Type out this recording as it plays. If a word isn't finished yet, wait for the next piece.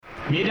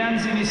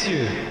Mesdames et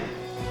messieurs,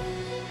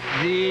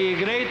 The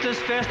greatest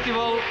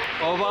festival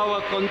of our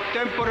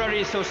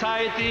contemporary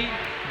society,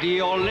 the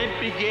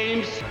Olympic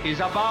Games, is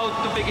about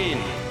to begin.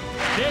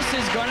 this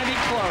is gonna be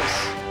close.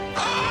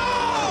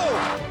 Oh!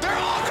 They're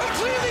all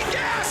completely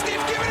gassed!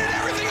 They've given it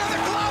everything on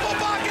the global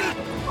bucket!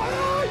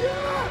 Oh,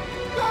 yeah!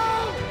 Go!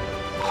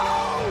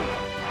 Oh!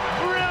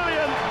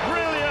 Brilliant,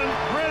 brilliant,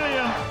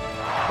 brilliant.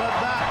 But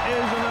that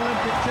is an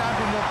Olympic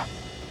championship.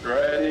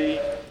 Ready?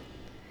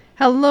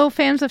 Hello,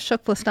 fans of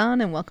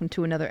Shuklistan, and welcome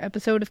to another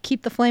episode of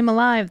Keep the Flame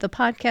Alive, the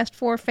podcast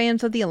for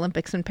fans of the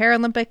Olympics and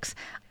Paralympics.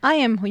 I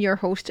am your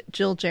host,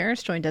 Jill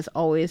Jarris, joined as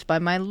always by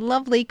my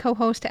lovely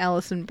co-host,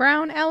 Allison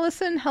Brown.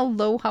 Allison,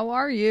 hello, how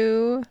are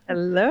you?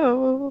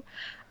 Hello.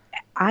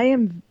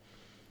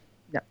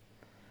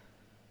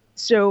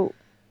 So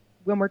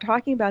when we're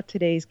talking about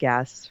today's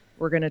guest,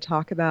 we're going to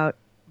talk about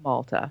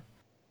Malta.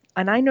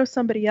 And I know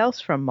somebody else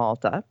from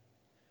Malta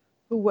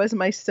who was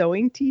my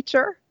sewing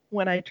teacher.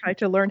 When I tried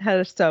to learn how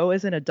to sew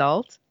as an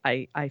adult,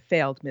 I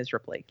failed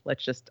miserably.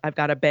 I've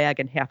got a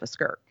bag and half a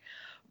skirt.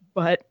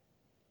 But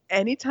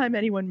anytime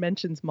anyone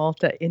mentions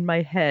Malta, in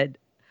my head,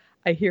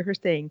 I hear her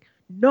saying,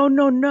 no,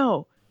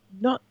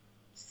 not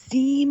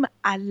seam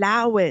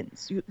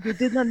allowance. You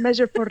did not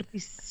measure for the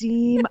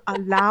seam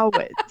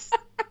allowance.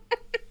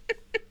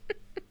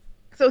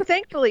 So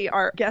thankfully,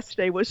 our guest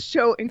today was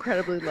so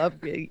incredibly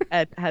lovely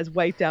and has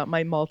wiped out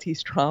my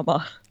Maltese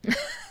trauma.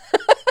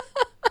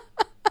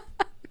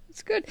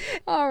 Good.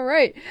 All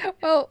right.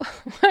 Well,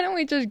 why don't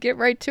we just get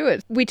right to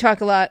it? We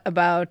talk a lot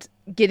about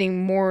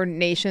getting more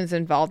nations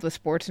involved with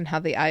sports and how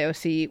the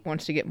IOC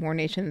wants to get more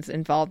nations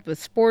involved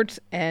with sports,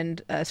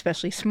 and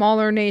especially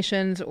smaller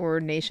nations or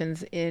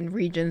nations in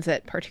regions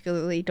that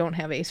particularly don't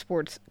have a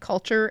sports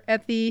culture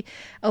at the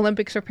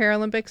Olympics or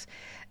Paralympics.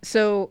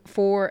 So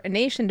for a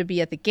nation to be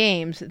at the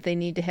games, they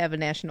need to have a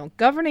national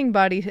governing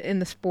body in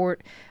the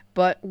sport.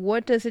 But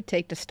what does it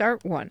take to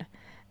start one?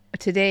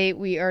 Today,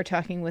 we are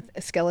talking with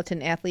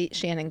skeleton athlete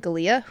Shannon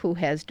Galea, who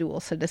has dual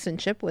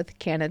citizenship with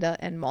Canada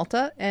and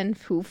Malta, and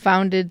who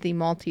founded the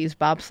Maltese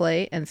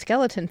Bobsleigh and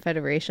Skeleton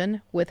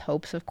Federation with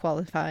hopes of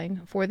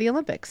qualifying for the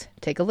Olympics.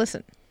 Take a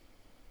listen.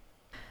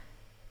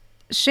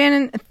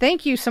 Shannon,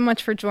 thank you so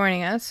much for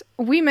joining us.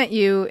 We met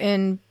you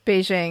in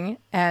Beijing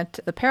at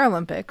the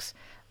Paralympics,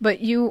 but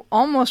you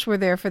almost were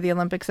there for the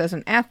Olympics as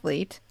an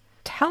athlete.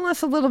 Tell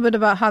us a little bit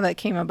about how that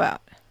came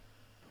about.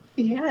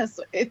 Yes,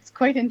 it's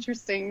quite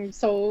interesting.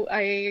 So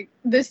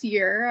this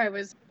year I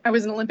was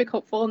an Olympic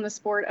hopeful in the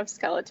sport of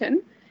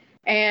skeleton,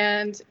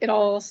 and it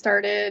all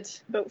started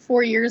about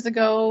 4 years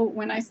ago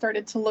when I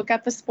started to look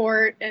at the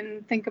sport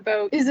and think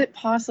about, is it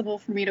possible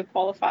for me to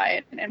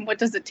qualify, and what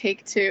does it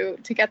take to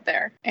get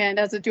there? And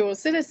as a dual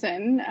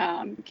citizen,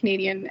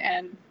 Canadian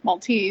and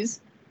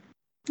Maltese,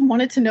 I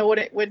wanted to know what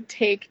it would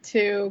take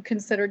to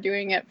consider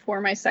doing it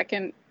for my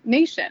second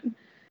nation,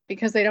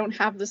 because they don't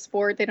have the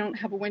sport, they don't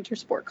have a winter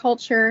sport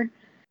culture.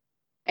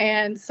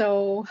 And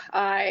so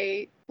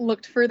I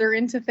looked further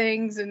into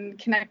things and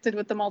connected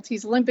with the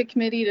Maltese Olympic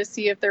Committee to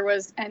see if there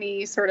was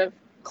any sort of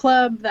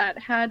club that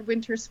had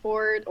winter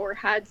sport or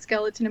had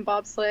skeleton and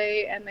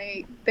bobsleigh, and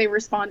they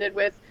responded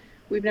with,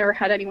 we've never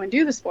had anyone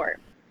do the sport.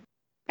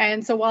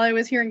 And so while I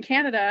was here in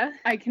Canada,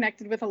 I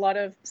connected with a lot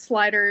of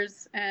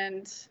sliders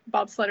and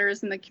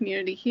bobsledders in the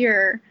community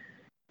here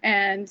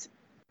and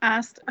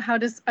asked, how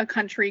does a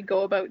country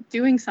go about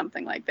doing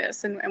something like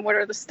this, and what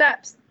are the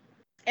steps?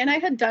 And I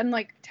had done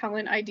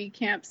talent ID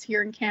camps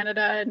here in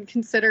Canada and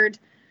considered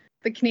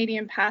the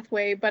Canadian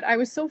pathway, but I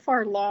was so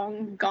far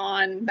long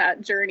gone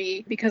that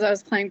journey because I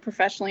was playing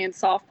professionally in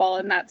softball,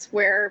 and that's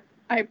where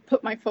I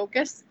put my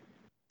focus.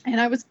 And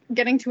I was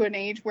getting to an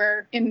age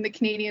where in the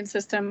Canadian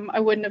system, I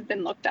wouldn't have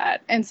been looked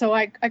at. And so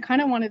I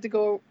kind of wanted to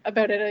go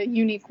about it a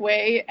unique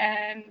way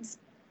and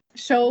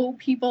show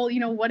people,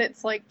 what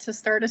it's like to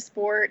start a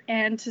sport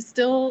and to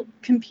still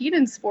compete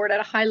in sport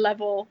at a high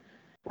level,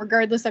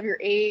 regardless of your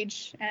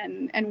age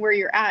and where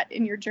you're at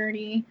in your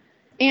journey,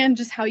 and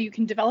just how you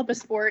can develop a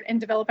sport and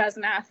develop as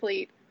an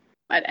athlete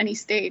at any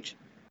stage.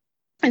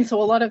 And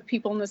so a lot of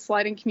people in the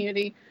sliding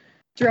community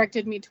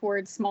directed me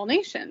towards small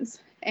nations.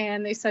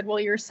 And they said, well,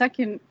 your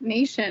second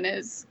nation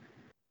is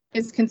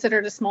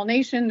considered a small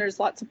nation. There's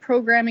lots of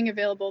programming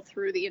available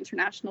through the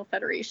International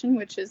Federation,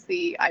 which is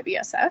the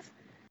IBSF.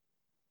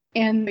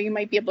 And you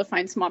might be able to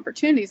find some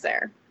opportunities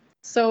there.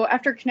 So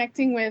after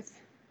connecting with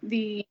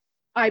the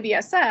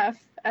IBSF,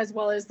 as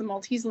well as the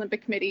Maltese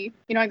Olympic Committee,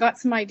 I got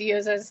some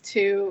ideas as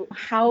to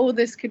how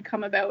this could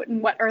come about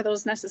and what are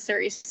those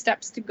necessary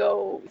steps to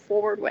go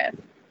forward with.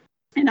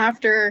 And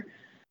after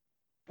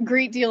a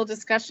great deal of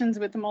discussions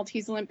with the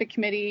Maltese Olympic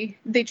Committee,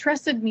 they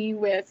trusted me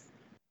with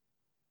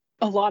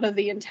a lot of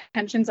the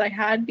intentions I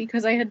had,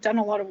 because I had done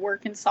a lot of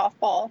work in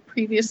softball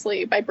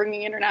previously by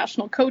bringing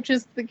international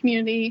coaches to the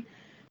community,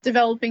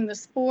 developing the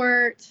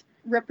sport,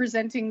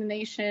 representing the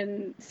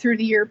nation through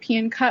the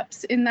European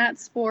Cups in that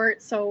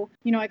sport. So,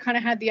 I kind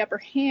of had the upper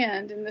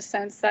hand in the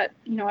sense that,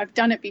 I've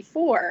done it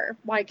before.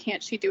 Why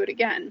can't she do it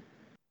again?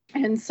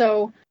 And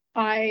so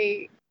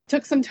I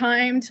took some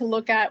time to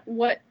look at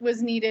what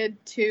was needed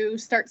to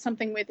start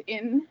something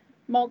within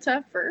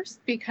Malta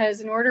first, because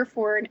in order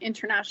for an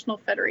international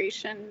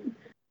federation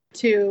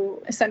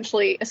to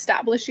essentially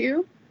establish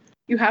you,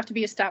 you have to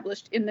be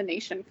established in the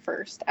nation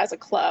first as a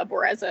club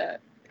or as a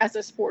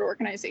sport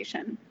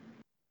organization.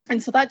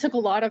 And so that took a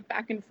lot of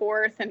back and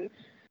forth and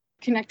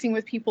connecting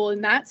with people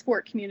in that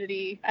sport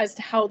community as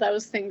to how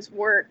those things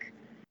work.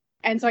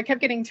 And so I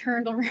kept getting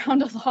turned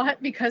around a lot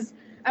because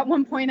at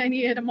one point I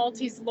needed a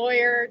Maltese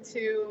lawyer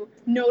to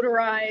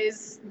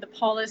notarize the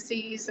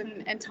policies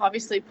and to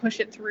obviously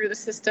push it through the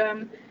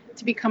system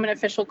to become an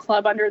official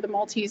club under the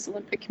Maltese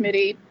Olympic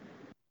Committee.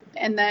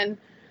 And then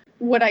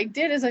what I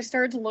did is I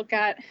started to look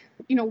at,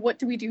 what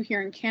do we do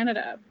here in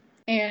Canada?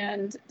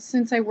 And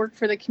since I work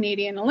for the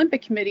Canadian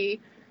Olympic Committee,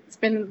 it's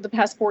been the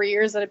past 4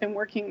 years that I've been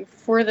working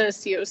for the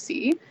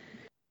COC.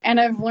 And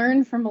I've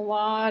learned from a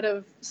lot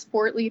of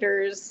sport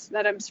leaders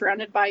that I'm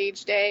surrounded by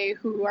each day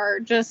who are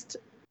just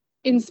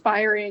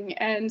inspiring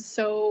and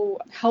so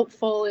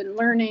helpful in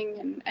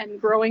learning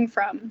and growing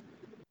from.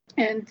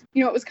 And,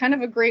 it was kind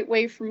of a great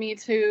way for me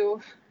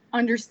to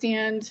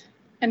understand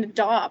and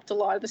adopt a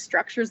lot of the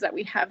structures that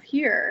we have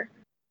here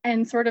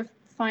and sort of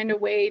find a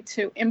way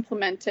to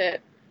implement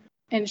it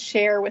and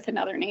share with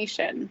another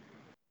nation.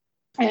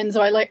 And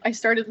so I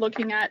started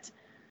looking at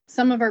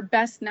some of our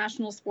best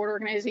national sport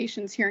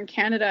organizations here in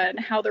Canada and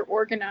how they're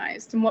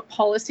organized and what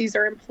policies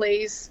are in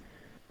place.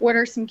 What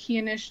are some key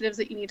initiatives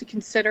that you need to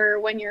consider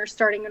when you're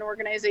starting an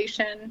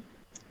organization?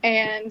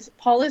 And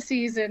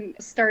policies and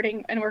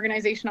starting an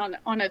organization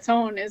on its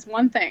own is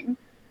one thing.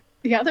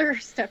 The other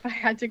step I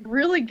had to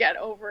really get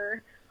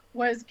over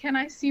was, can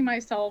I see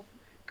myself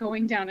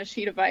going down a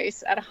sheet of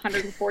ice at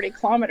 140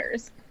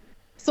 kilometers?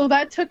 So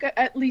that took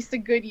at least a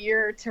good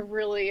year to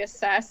really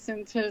assess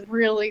and to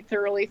really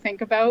thoroughly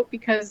think about,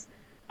 because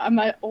I'm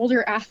an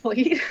older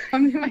athlete.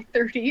 I'm in my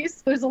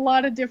 30s. There's a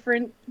lot of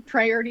different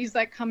priorities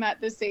that come at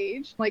this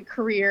age, like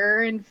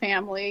career and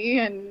family.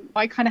 And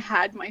I kind of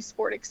had my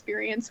sport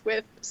experience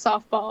with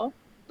softball,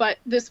 but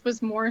this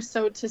was more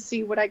so to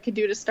see what I could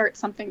do to start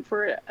something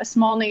for a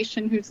small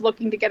nation who's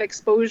looking to get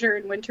exposure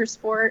in winter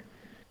sport,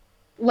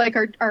 like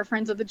our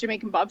friends of the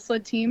Jamaican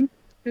bobsled team,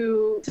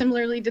 who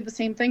similarly did the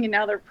same thing, and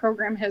now their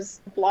program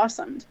has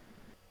blossomed.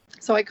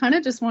 So I kind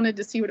of just wanted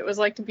to see what it was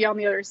like to be on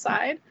the other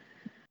side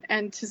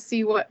and to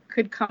see what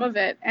could come of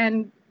it.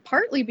 And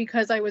partly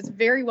because I was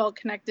very well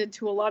connected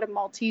to a lot of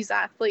Maltese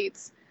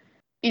athletes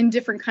in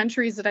different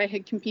countries that I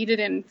had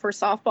competed in for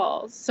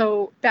softball.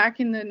 So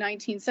back in the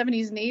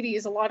 1970s and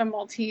 80s, a lot of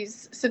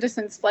Maltese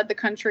citizens fled the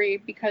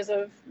country because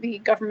of the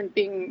government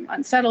being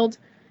unsettled.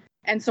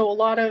 And so a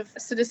lot of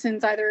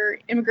citizens either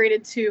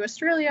immigrated to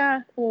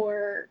Australia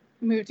or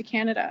moved to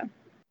Canada.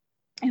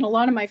 And a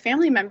lot of my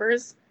family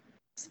members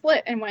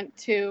split and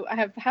I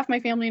have half my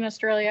family in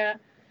Australia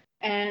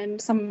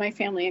and some of my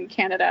family in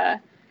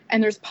Canada.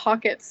 And there's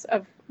pockets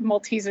of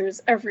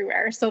Maltesers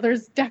everywhere. So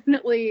there's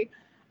definitely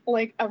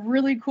like a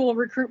really cool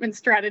recruitment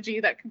strategy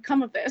that could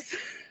come of this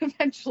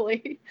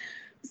eventually.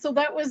 So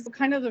that was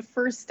kind of the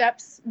first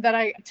steps that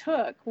I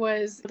took.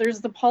 Was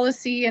there's the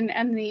policy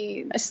and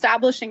the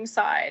establishing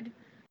side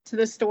to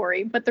the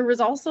story, but there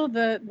was also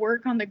the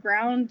work on the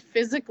ground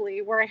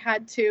physically, where I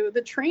had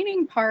the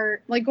training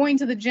part, like going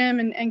to the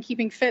gym and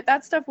keeping fit.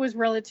 That stuff was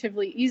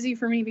relatively easy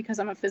for me because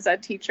I'm a phys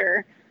ed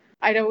teacher.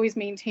 I'd always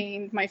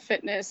maintained my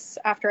fitness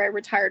after I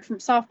retired from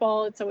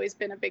softball. It's always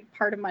been a big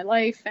part of my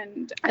life,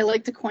 and I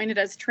like to coin it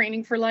as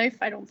training for life.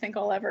 I don't think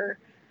I'll ever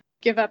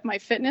give up my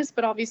fitness,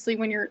 but obviously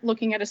when you're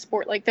looking at a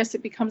sport like this,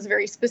 it becomes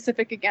very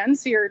specific again.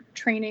 So your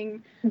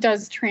training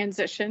does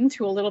transition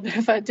to a little bit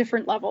of a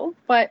different level.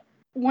 But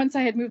once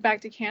I had moved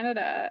back to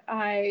Canada,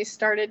 I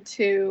started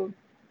to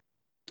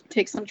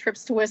take some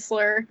trips to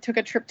Whistler, took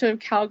a trip to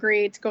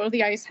Calgary to go to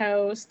the ice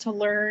house to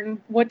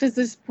learn, what does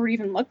this sport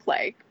even look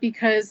like?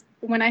 Because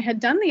when I had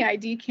done the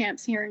ID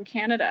camps here in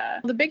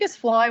Canada, the biggest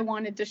flaw I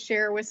wanted to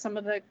share with some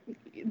of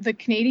the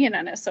Canadian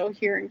NSO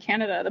here in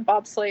Canada, the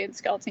Bobsleigh and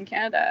Skeleton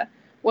Canada,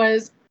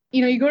 was,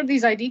 you go to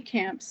these ID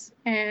camps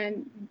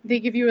and they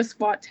give you a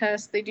squat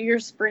test, they do your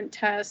sprint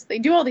test, they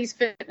do all these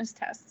fitness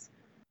tests.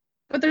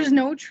 But there's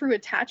no true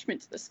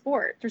attachment to the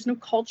sport. There's no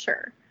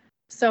culture.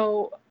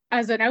 So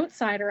as an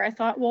outsider, I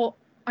thought, well,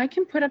 I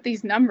can put up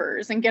these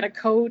numbers and get a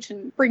coach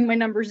and bring my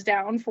numbers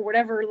down for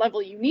whatever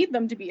level you need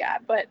them to be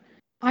at. But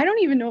I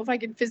don't even know if I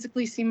could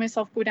physically see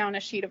myself go down a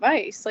sheet of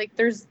ice. Like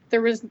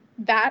there was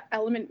that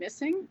element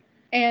missing.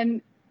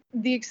 And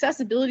the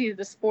accessibility to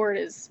the sport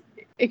is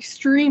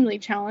extremely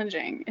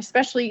challenging,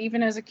 especially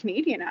even as a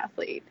Canadian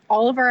athlete.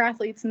 All of our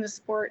athletes in the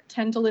sport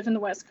tend to live in the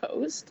West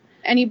Coast.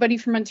 Anybody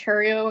from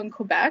Ontario and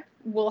Quebec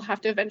will have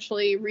to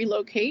eventually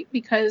relocate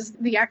because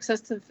the access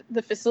to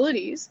the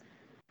facilities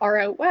are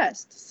out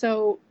west.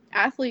 So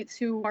athletes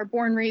who are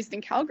born, raised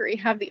in Calgary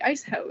have the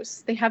ice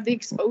house. They have the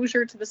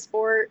exposure to the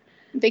sport.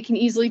 They can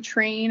easily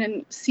train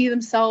and see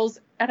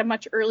themselves at a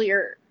much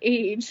earlier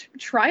age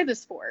try the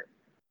sport.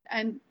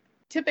 And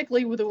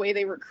typically with the way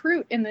they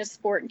recruit in this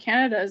sport in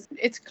Canada,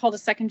 it's called a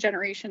second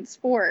generation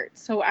sport.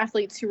 So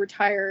athletes who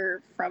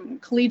retire from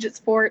collegiate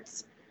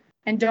sports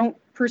and don't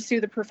pursue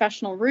the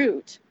professional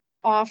route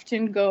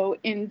often go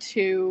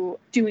into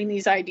doing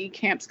these ID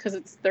camps because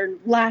it's their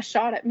last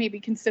shot at maybe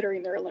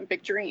considering their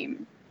Olympic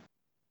dream.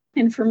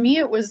 And for me,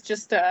 it was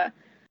just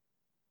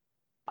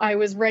I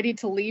was ready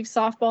to leave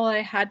softball.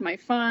 I had my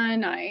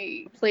fun.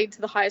 I played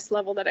to the highest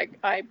level that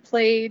I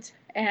played,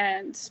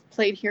 and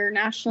played here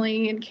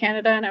nationally in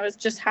Canada. And I was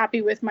just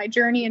happy with my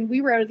journey. And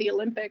we were out of the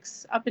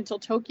Olympics up until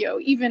Tokyo.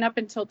 Even up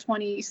until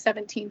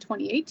 2017,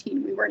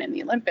 2018, we weren't in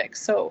the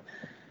Olympics. So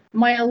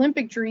my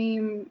Olympic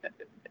dream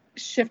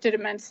shifted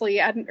immensely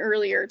at an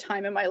earlier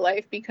time in my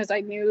life, because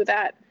I knew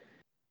that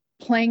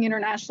playing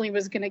internationally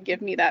was going to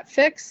give me that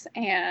fix,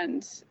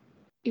 and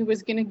it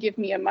was going to give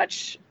me a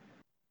much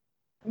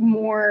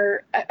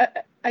more,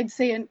 I'd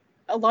say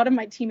a lot of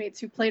my teammates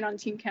who played on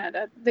Team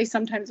Canada, they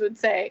sometimes would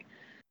say,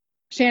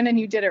 Shannon,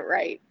 you did it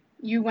right.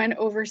 You went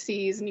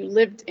overseas and you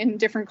lived in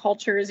different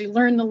cultures, you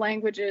learned the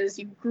languages,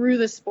 you grew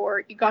the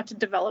sport, you got to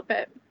develop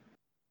it.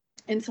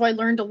 And so I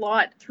learned a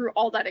lot through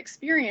all that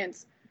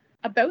experience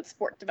about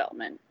sport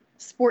development,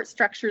 sport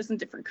structures in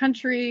different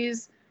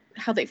countries,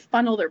 how they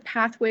funnel their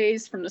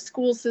pathways from the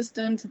school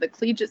system to the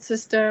collegiate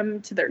system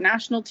to their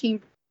national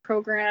team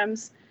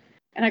programs.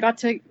 And I got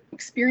to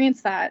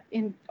experience that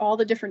in all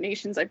the different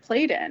nations I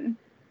played in,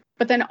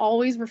 but then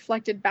always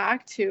reflected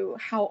back to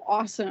how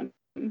awesome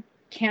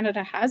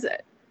Canada has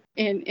it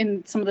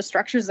in some of the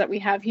structures that we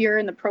have here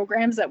and the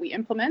programs that we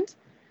implement.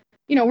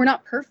 You know, we're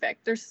not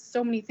perfect. There's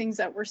so many things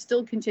that we're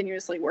still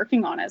continuously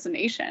working on as a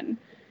nation,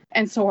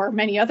 and so are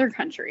many other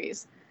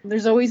countries.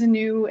 There's always a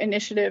new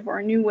initiative or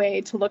a new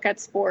way to look at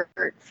sport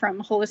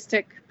from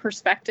holistic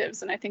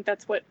perspectives, and I think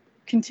that's what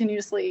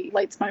continuously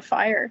lights my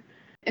fire.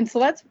 And so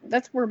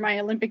that's where my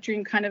Olympic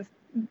dream kind of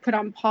put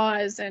on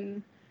pause.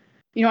 And,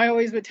 you know, I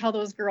always would tell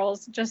those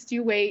girls, just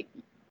you wait.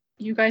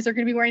 You guys are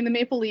going to be wearing the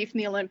maple leaf in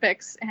the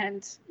Olympics,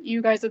 and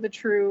you guys are the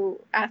true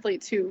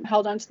athletes who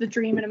held on to the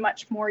dream in a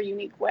much more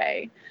unique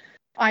way.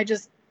 I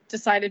just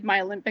decided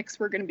my Olympics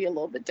were going to be a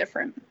little bit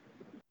different.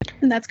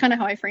 And that's kind of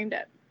how I framed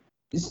it.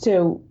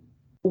 So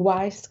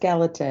why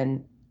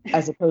skeleton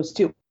as opposed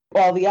to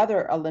all the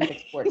other Olympic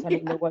sports? I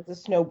mean, there was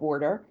a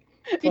snowboarder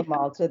from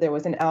Malta, there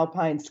was an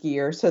alpine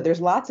skier. So there's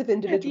lots of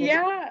individuals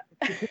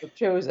you could have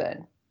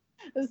chosen.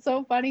 It's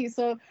so funny.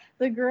 So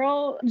the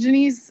girl,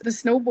 Janice, the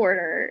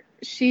snowboarder,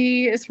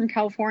 she is from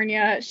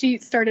California. She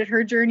started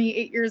her journey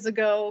 8 years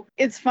ago.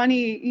 It's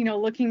funny, you know,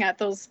 looking at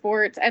those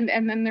sports. And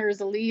then there's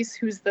Elise,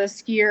 who's the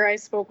skier. I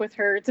spoke with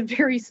her. It's a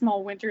very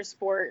small winter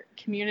sport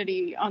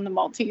community on the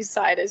Maltese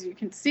side, as you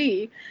can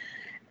see.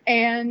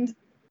 And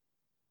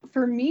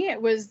for me,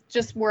 it was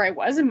just where I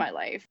was in my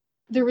life.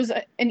 There was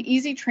an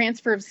easy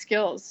transfer of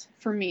skills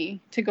for me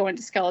to go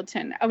into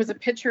skeleton. I was a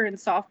pitcher in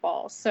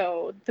softball,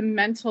 so the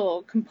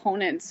mental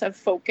components of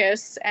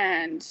focus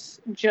and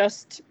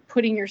just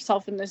putting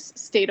yourself in this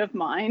state of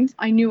mind,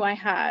 I knew I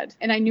had,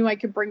 and I knew I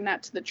could bring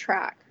that to the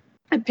track.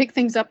 I pick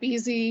things up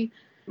easy.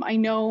 I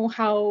know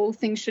how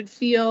things should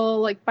feel,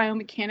 like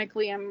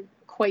biomechanically, I'm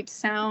quite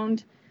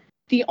sound.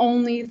 The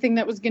only thing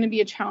that was going to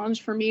be a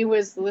challenge for me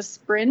was the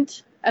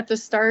sprint at the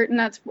start, and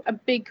that's a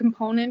big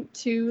component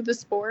to the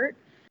sport.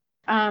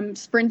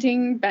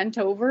 Sprinting bent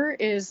over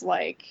is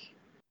like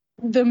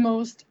the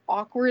most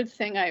awkward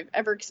thing I've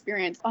ever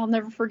experienced. I'll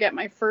never forget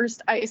my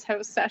first ice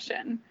house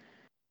session,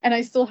 and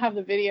I still have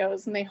the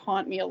videos, and they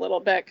haunt me a little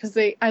bit because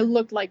I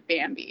looked like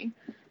Bambi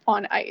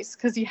on ice,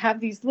 because you have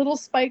these little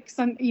spikes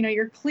on, you know,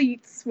 your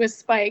cleats with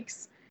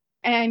spikes,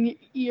 and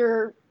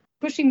you're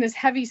pushing this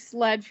heavy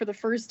sled for the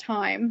first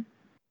time.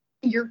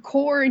 Your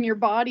core and your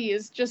body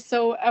is just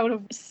so out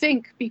of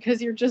sync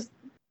because you're just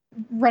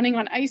running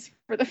on ice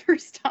for the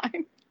first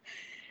time.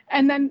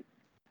 And then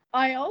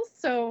I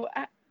also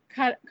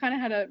kind of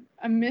had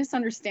a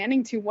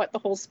misunderstanding to what the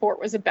whole sport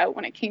was about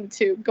when it came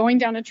to going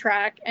down a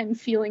track and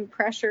feeling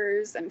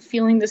pressures and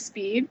feeling the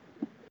speed.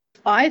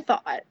 I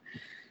thought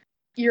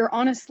you're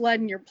on a sled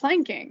and you're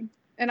planking.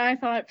 And I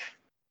thought,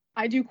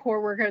 I do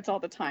core workouts all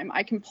the time.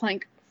 I can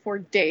plank for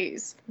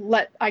days.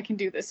 I can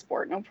do this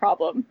sport, no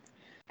problem.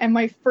 And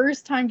my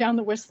first time down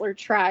the Whistler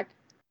track,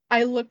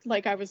 I looked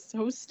like I was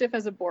so stiff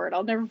as a board.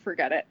 I'll never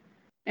forget it.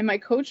 And my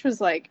coach was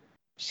like,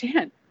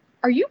 Shan,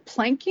 are you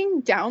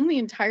planking down the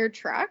entire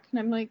track? And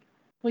I'm like,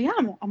 well, yeah,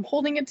 I'm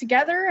holding it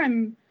together.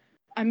 I'm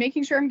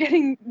making sure I'm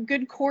getting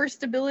good core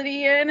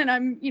stability in, and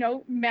I'm, you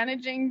know,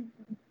 managing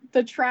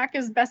the track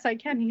as best I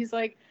can. He's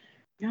like,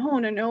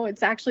 no,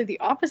 it's actually the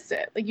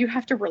opposite. Like, you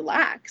have to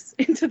relax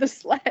into the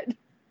sled.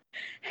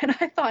 And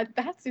I thought,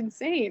 that's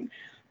insane.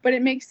 But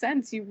it makes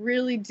sense. You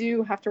really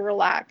do have to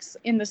relax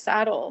in the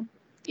saddle.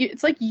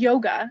 It's like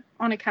yoga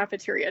on a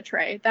cafeteria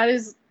tray. That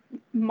is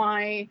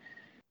my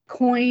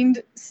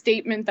coined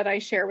statement that I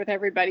share with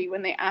everybody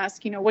when they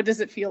ask, you know, what does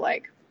it feel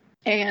like?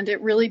 And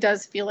it really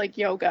does feel like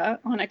yoga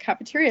on a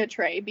cafeteria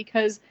tray,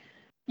 because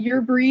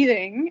your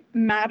breathing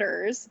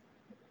matters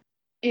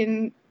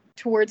in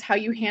towards how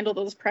you handle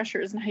those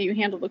pressures and how you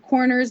handle the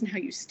corners and how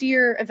you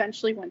steer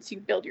eventually once you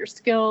build your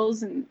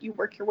skills and you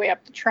work your way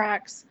up the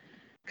tracks.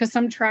 Because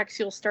some tracks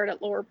you'll start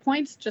at lower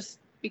points just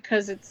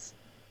because it's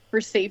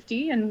for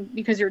safety. And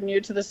because you're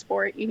new to the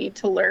sport, you need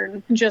to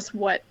learn just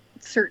what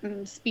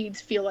certain speeds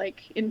feel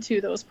like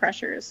into those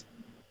pressures.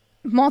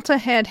 Malta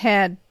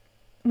had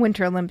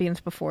Winter Olympians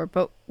before,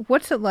 but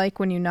what's it like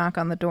when you knock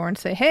on the door and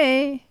say,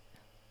 hey,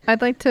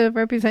 I'd like to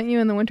represent you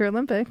in the Winter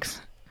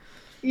Olympics?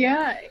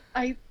 Yeah,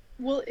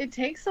 it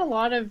takes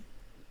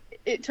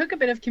it took a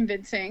bit of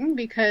convincing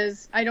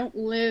because I don't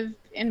live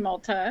in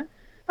Malta.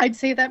 I'd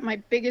say that my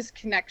biggest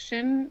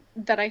connection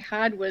that I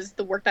had was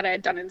the work that I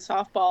had done in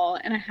softball,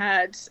 and I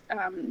had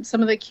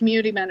some of the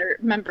community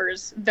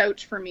members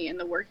vouch for me in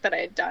the work that I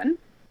had done.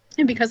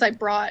 And because I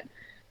brought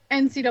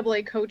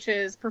NCAA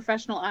coaches,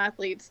 professional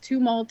athletes to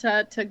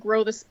Malta to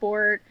grow the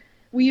sport,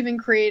 we even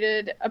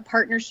created a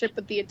partnership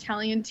with the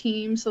Italian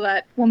team so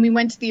that when we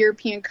went to the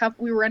European Cup,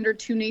 we were under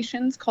two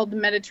nations called the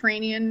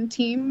Mediterranean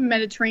team.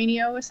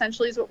 Mediterraneo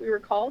essentially is what we were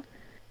called.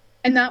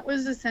 And that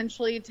was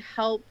essentially to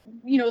help,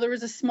 there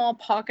was a small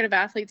pocket of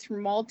athletes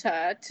from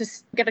Malta to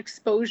get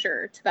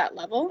exposure to that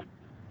level.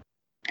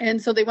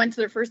 And so they went to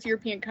their first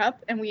European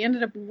Cup, and we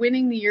ended up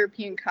winning the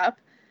European Cup.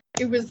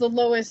 It was the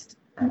lowest,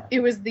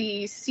 it was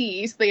the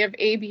C, so they have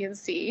A, B, and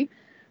C.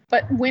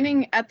 But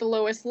winning at the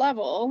lowest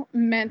level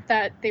meant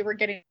that they were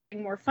getting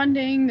more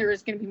funding. There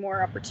was going to be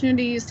more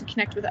opportunities to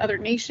connect with other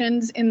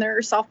nations in their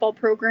softball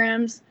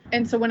programs.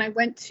 And so when I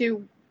went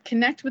to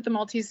connect with the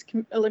Maltese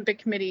Olympic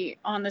Committee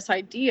on this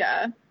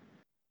idea,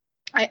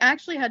 I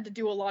actually had to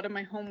do a lot of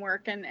my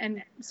homework.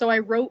 And so I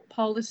wrote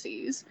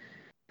policies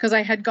because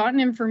I had gotten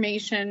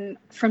information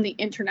from the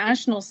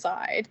international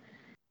side,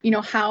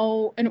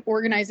 how an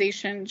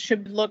organization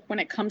should look when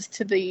it comes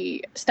to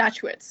the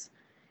statutes.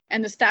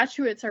 And the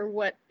statutes are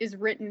what is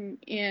written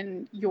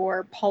in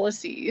your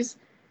policies.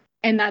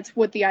 And that's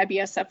what the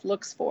IBSF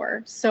looks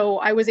for. So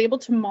I was able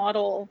to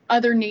model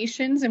other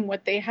nations and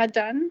what they had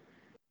done.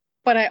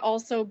 But I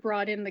also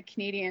brought in the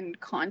Canadian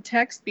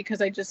context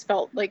because I just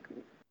felt like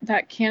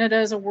that Canada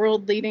is a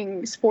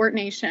world-leading sport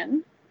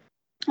nation.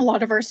 A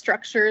lot of our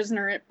structures and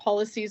our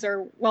policies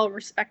are well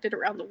respected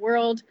around the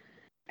world.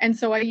 And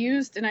so I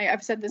used, and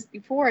I've said this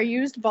before, I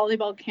used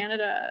Volleyball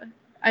Canada.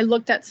 I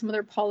looked at some of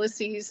their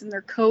policies and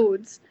their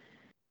codes,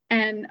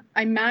 and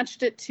I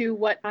matched it to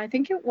what I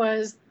think it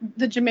was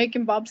the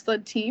Jamaican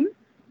bobsled team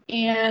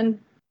and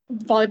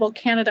Volleyball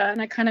Canada.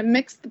 And I kind of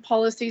mixed the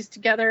policies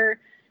together,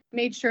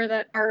 made sure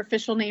that our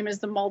official name is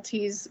the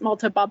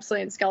Malta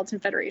Bobsleigh and Skeleton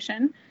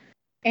Federation,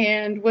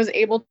 and was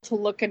able to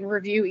look and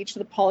review each of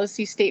the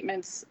policy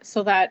statements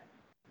so that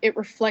it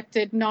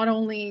reflected not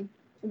only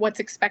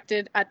what's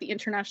expected at the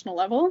international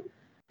level,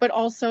 but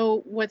also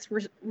what's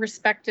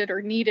respected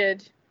or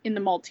needed in the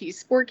Maltese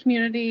sport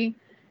community,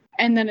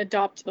 and then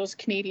adopt those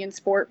Canadian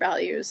sport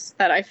values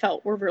that I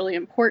felt were really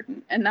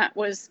important. And that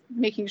was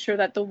making sure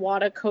that the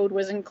WADA code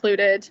was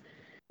included,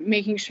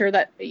 making sure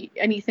that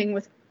anything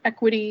with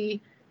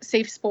equity,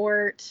 safe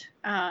sport,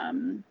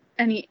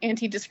 any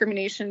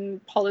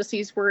anti-discrimination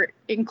policies were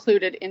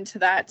included into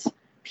that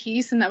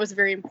piece. And that was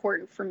very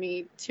important for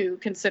me to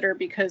consider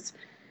because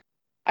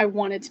I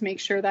wanted to make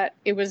sure that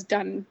it was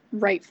done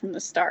right from the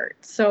start.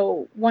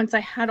 So once I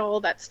had all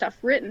that stuff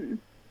written,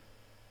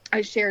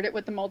 I shared it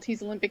with the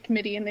Maltese Olympic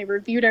Committee, and they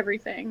reviewed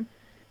everything.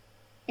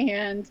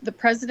 And the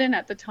president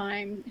at the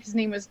time, his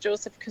name was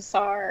Joseph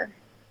Kassar,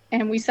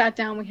 and we sat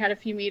down, we had a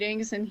few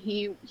meetings, and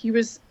he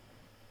was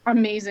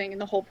amazing in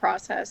the whole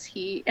process.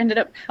 He ended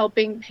up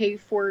helping pay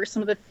for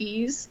some of the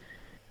fees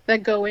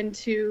that go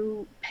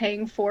into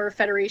paying for a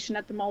federation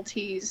at the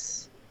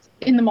Maltese,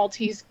 in the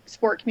Maltese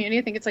sport community.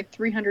 I think it's like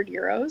 300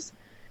 euros.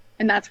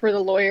 And that's where the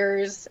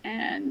lawyers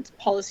and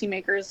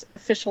policymakers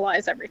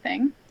officialize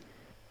everything.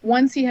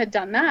 Once he had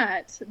done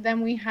that, then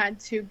we had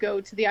to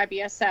go to the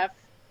IBSF,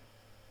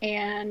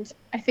 and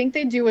I think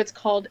they do what's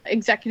called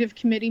executive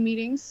committee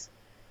meetings,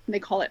 and they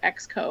call it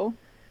EXCO.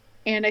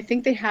 And I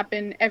think they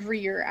happen every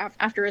year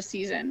after a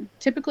season,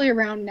 typically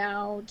around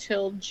now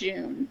till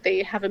June.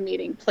 They have a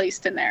meeting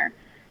placed in there.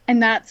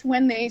 And that's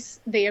when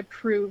they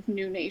approve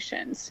new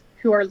nations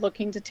who are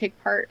looking to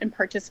take part and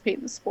participate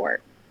in the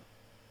sport.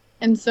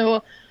 And so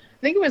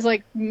I think it was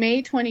like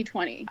May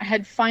 2020. I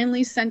had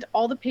finally sent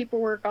all the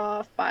paperwork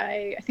off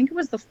by, I think it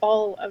was the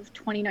fall of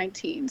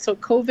 2019. So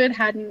COVID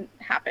hadn't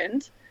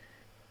happened.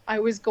 I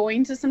was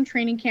going to some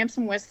training camps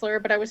in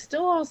Whistler, but I was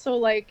still also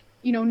like,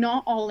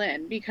 not all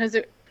in because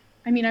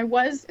I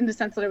was in the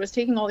sense that I was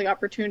taking all the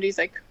opportunities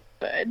I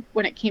could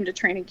when it came to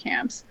training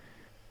camps.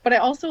 But I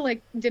also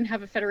didn't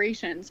have a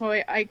federation. So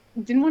I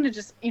didn't want to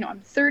just, I'm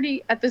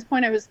 30, at this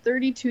point I was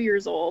 32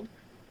 years old.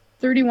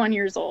 31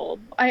 years old.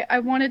 I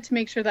wanted to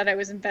make sure that I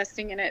was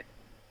investing in it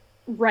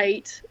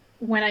right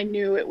when I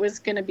knew it was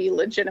going to be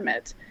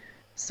legitimate.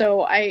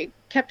 So I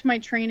kept my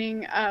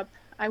training up.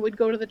 I would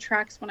go to the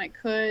tracks when I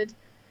could.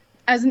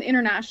 As an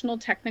international,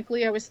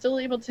 technically, I was still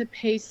able to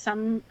pay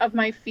some of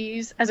my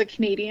fees as a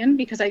Canadian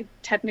because I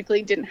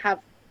technically didn't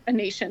have a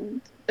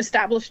nation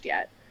established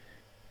yet.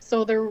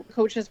 So their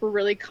coaches were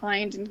really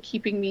kind in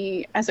keeping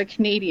me as a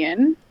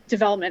Canadian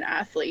development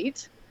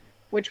athlete,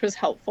 which was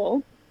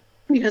helpful.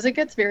 Because it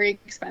gets very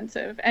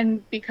expensive.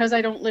 And because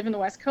I don't live in the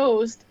West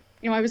Coast,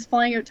 I was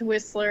flying out to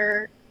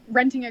Whistler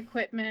renting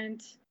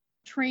equipment,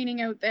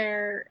 training out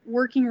there,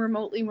 working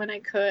remotely when I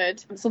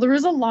could. So there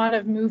was a lot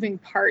of moving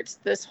parts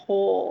this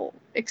whole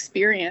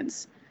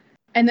experience.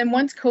 And then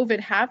once COVID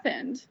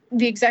happened,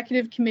 the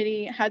executive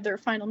committee had their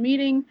final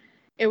meeting.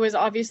 It was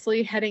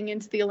obviously heading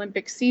into the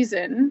Olympic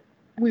season.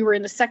 We were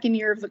in the second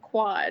year of the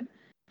quad.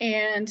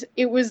 And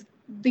it was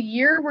the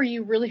year where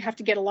you really have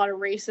to get a lot of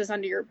races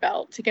under your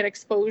belt to get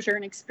exposure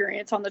and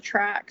experience on the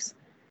tracks.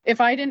 If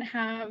I didn't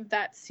have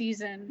that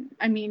season,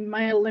 I mean,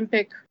 my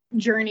Olympic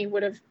journey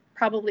would have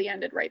probably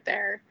ended right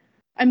there.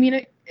 I mean,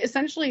 it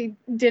essentially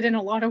did in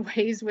a lot of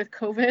ways with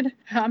COVID.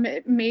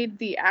 It made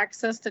the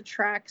access to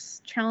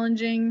tracks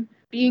challenging.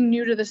 Being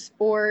new to the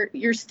sport,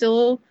 you're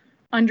still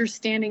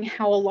understanding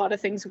how a lot of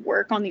things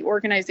work on the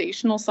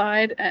organizational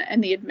side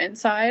and the admin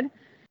side,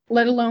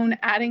 let alone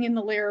adding in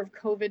the layer of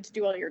COVID to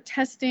do all your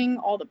testing,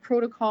 all the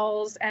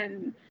protocols,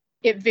 and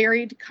it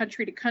varied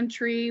country to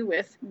country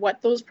with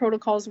what those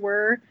protocols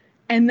were.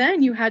 And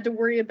then you had to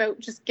worry about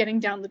just getting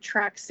down the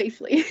track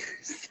safely.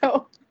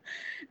 So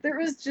there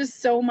was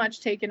just so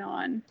much taken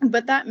on.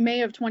 But that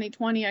May of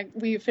 2020,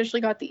 we officially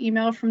got the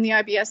email from the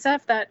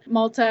IBSF that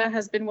Malta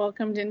has been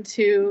welcomed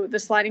into the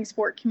sliding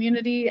sport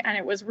community. And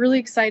it was really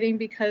exciting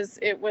because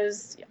it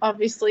was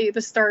obviously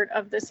the start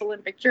of this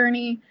Olympic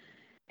journey.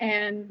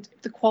 And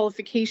the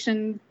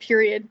qualification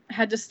period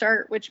had to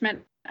start, which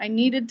meant I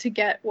needed to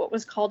get what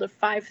was called a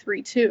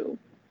 5-3-2.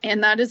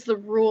 And that is the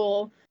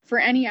rule for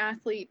any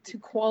athlete to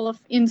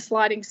qualify in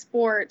sliding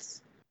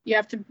sports. You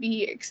have to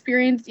be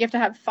experienced. You have to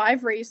have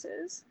 5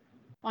 races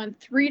on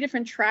 3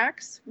 different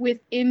tracks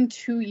within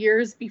 2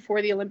 years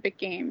before the Olympic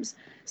Games.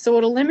 So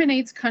it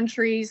eliminates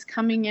countries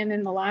coming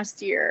in the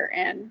last year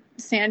and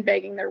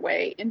sandbagging their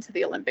way into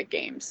the Olympic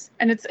Games.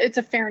 And it's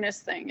a fairness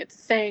thing. It's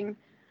saying,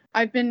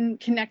 I've been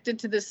connected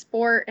to this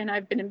sport and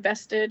I've been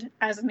invested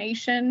as a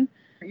nation.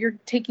 You're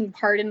taking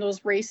part in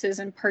those races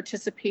and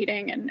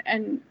participating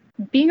and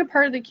being a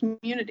part of the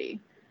community.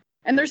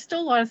 And there's still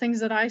a lot of things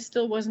that I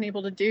still wasn't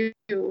able to do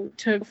to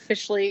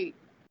officially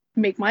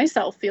make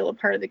myself feel a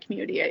part of the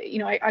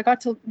community. I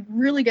got to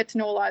really get to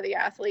know a lot of the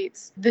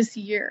athletes this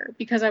year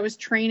because I was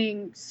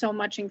training so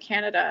much in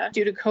Canada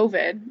due to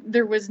COVID.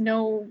 There was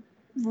no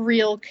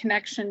real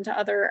connection to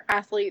other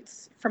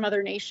athletes from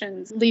other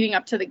nations leading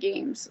up to the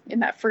games in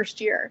that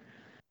first year.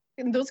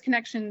 And those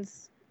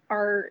connections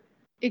are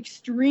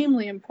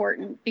extremely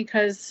important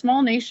because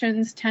small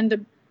nations tend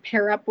to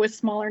pair up with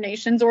smaller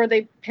nations, or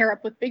they pair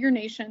up with bigger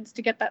nations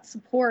to get that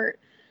support.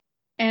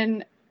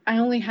 And I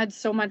only had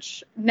so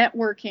much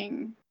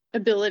networking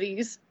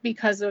abilities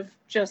because of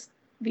just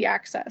the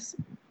access.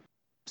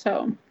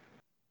 So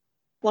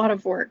a lot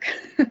of work.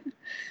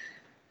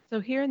 So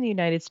here in the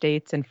United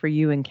States and for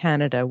you in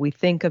Canada, we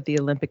think of the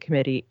Olympic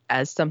Committee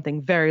as something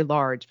very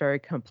large, very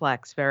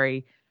complex,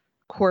 very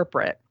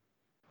corporate.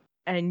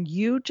 And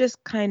you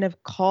just kind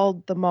of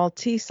called the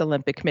Maltese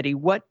Olympic Committee.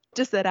 What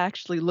does that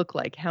actually look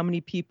like? How many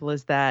people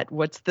is that?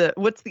 What's the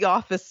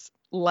office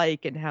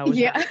like, and how is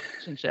that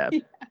relationship?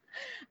 Yeah.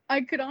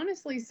 I could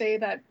honestly say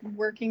that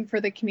working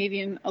for the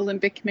Canadian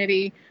Olympic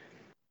Committee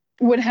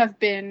would have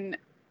been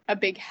a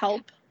big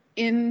help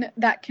in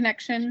that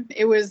connection.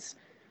 It was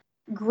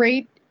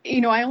great.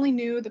 I only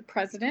knew the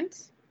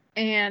president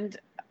and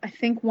I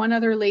think one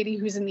other lady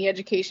who's in the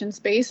education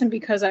space. And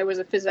because I was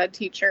a phys ed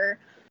teacher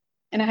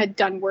and I had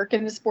done work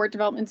in the sport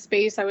development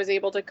space, I was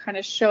able to kind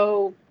of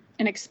show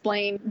and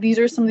explain, these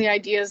are some of the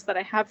ideas that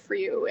I have for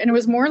you. And it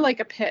was more like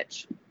a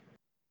pitch.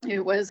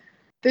 It was,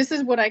 this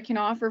is what I can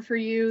offer for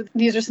you.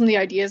 These are some of the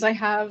ideas I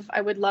have.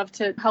 I would love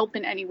to help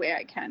in any way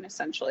I can,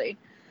 essentially.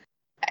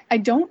 I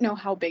don't know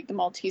how big the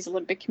Maltese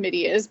Olympic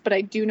Committee is, but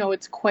I do know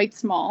it's quite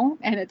small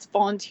and it's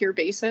volunteer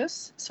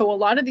basis. So a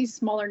lot of these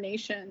smaller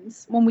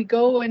nations, when we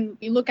go and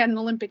we look at an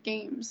Olympic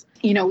Games,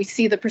 we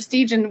see the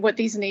prestige in what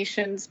these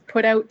nations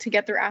put out to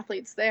get their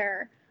athletes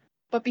there.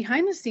 But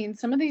behind the scenes,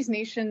 some of these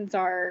nations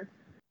are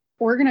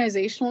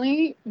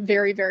organizationally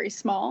very, very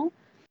small,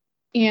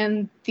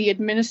 and the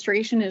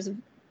administration is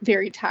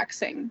very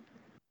taxing.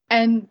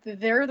 And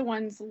they're the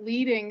ones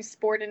leading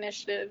sport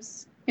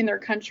initiatives in their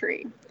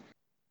country.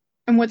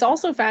 And what's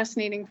also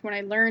fascinating when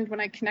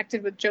I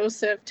connected with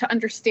Joseph to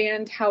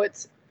understand how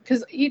it's,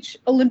 because each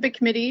Olympic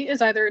Committee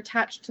is either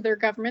attached to their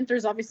government,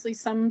 there's obviously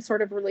some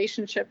sort of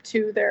relationship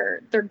to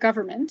their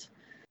government,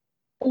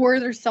 or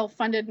they're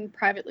self-funded and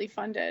privately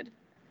funded.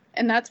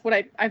 And that's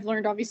what I've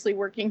learned, obviously,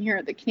 working here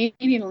at the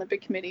Canadian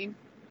Olympic Committee.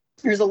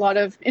 There's a lot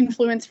of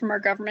influence from our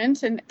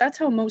government, and that's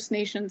how most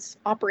nations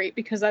operate,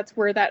 because that's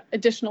where that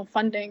additional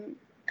funding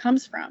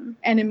comes from.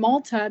 And in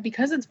Malta,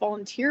 because it's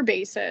volunteer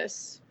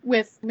basis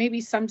with maybe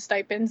some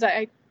stipends,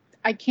 I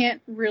can't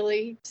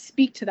really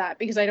speak to that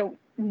because I don't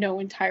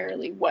know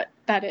entirely what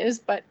that is,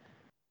 but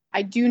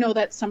I do know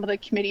that some of the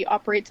committee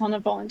operates on a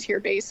volunteer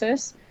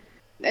basis,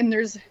 and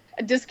there's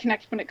a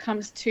disconnect when it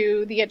comes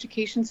to the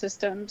education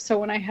system. So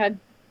when I had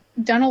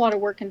done a lot of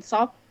work in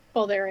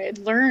softball there, I had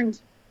learned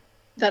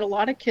that a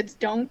lot of kids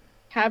don't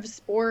have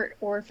sport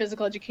or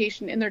physical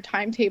education in their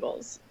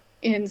timetables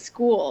in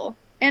school.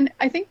 And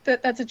I think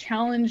that that's a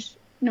challenge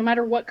no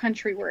matter what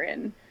country we're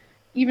in.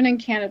 even in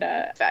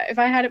Canada, if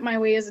I had it my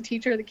way as a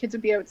teacher, the kids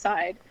would be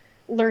outside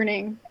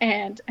learning.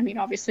 And I mean,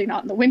 obviously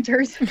not in the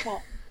winters.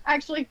 Well,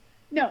 actually,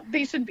 no,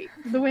 they should be.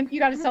 You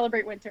got to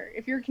celebrate winter.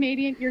 If you're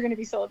Canadian, you're going to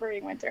be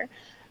celebrating winter.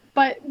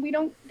 But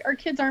our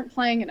kids aren't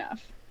playing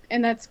enough.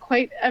 And that's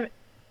quite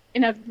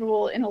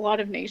inevitable in a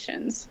lot of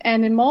nations.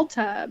 And in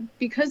Malta,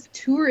 because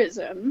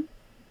tourism,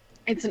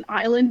 it's an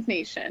island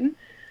nation,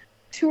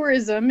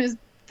 tourism is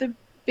the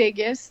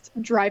biggest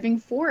driving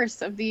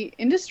force of the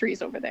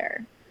industries over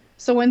there.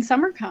 So when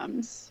summer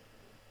comes,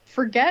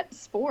 forget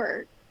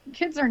sport.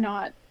 Kids are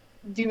not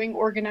doing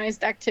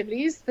organized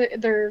activities.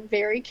 They're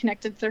very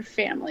connected to their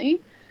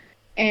family,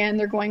 and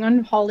they're going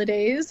on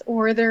holidays,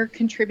 or they're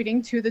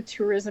contributing to the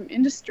tourism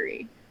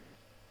industry.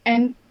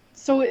 And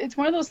so it's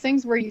one of those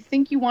things where you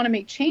think you want to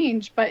make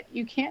change, but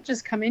you can't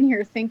just come in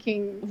here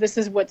thinking this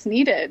is what's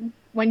needed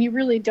when you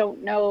really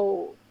don't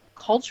know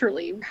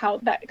culturally how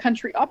that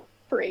country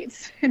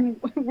operates and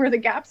where the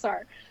gaps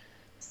are.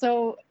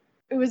 So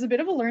it was a bit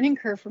of a learning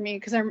curve for me,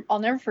 because I'll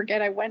never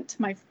forget, I went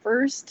to my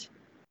first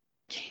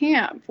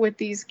camp with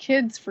these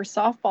kids for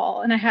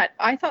softball, and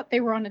I thought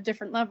they were on a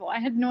different level. I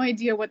had no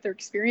idea what their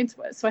experience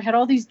was. So I had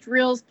all these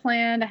drills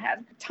planned, I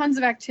had tons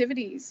of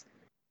activities,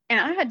 and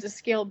I had to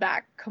scale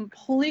back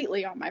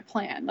completely on my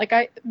plan.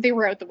 They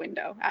were out the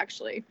window,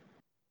 actually.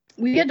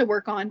 We had to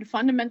work on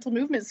fundamental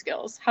movement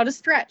skills, how to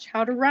stretch,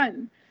 how to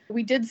run.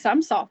 We did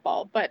some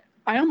softball, but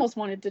I almost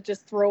wanted to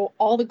just throw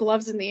all the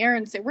gloves in the air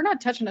and say, we're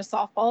not touching a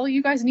softball.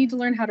 You guys need to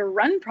learn how to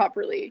run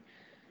properly.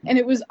 And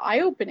it was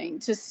eye-opening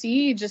to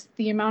see just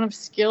the amount of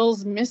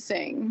skills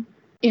missing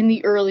in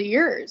the early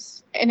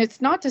years. And it's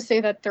not to say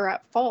that they're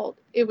at fault.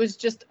 It was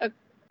just a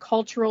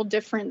cultural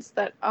difference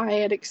that I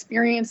had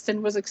experienced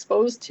and was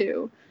exposed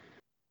to.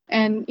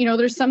 And,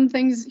 there's some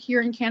things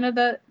here in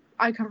Canada.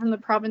 I come from the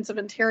province of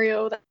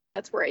Ontario.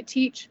 That's where I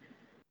teach.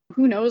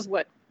 Who knows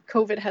what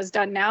COVID has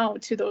done now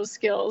to those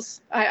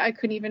skills? I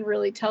couldn't even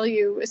really tell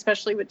you,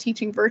 especially with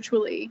teaching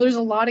virtually. There's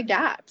a lot of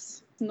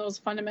gaps in those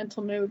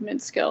fundamental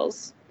movement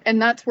skills. And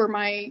that's where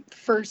my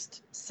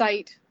first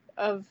sight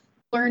of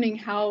learning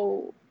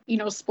how,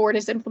 sport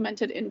is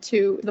implemented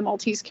into the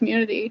Maltese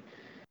community.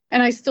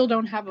 And I still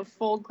don't have a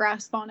full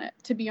grasp on it,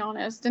 to be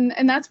honest.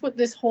 And that's what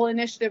this whole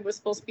initiative was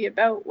supposed to be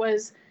about,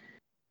 was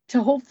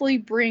to hopefully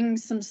bring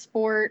some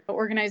sport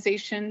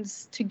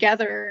organizations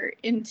together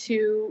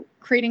into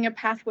creating a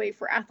pathway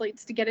for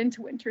athletes to get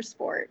into winter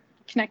sport,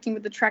 connecting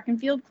with the track and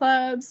field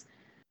clubs.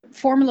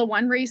 Formula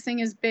One racing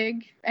is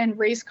big, and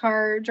race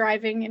car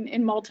driving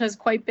in Malta is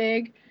quite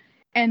big.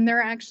 And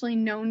they're actually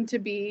known to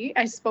be,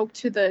 I spoke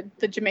to the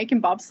Jamaican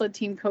bobsled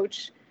team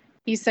coach.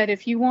 He said,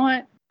 if you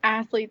want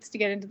athletes to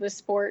get into the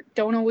sport,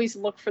 don't always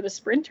look for the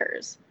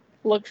sprinters.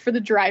 Look for the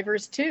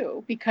drivers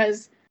too,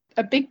 because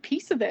a big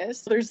piece of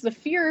this, there's the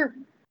fear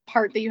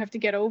part that you have to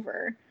get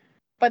over,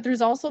 but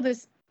there's also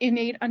this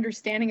innate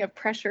understanding of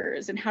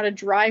pressures and how to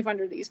drive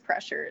under these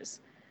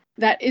pressures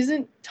that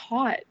isn't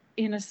taught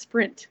in a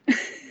sprint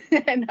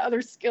and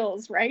other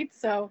skills, right?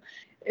 So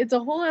it's a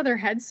whole other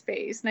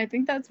headspace. And I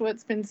think that's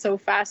what's been so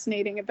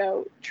fascinating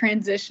about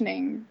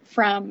transitioning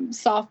from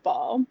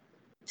softball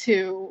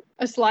to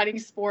a sliding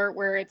sport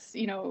where it's,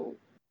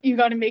 you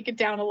got to make it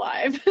down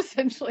alive,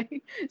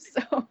 essentially.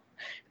 So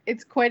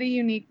it's quite a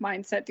unique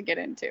mindset to get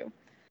into.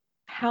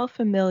 How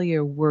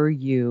familiar were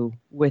you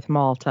with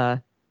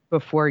Malta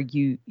before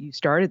you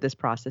started this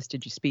process?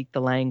 Did you speak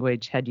the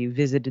language? Had you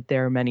visited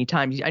there many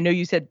times? I know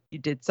you said you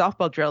did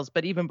softball drills,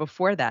 but even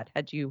before that,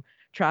 had you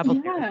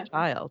traveled there as a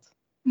child?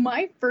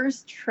 My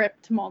first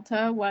trip to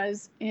Malta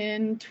was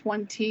in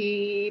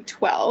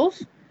 2012.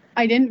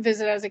 I didn't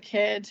visit as a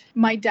kid.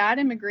 My dad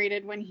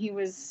immigrated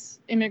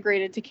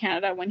to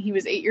Canada when he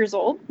was 8 years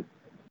old.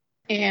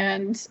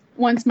 And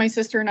once my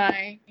sister and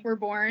I were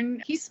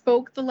born, he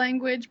spoke the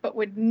language, but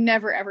would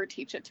never, ever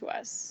teach it to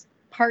us.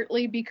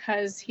 Partly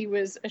because he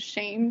was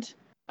ashamed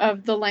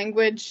of the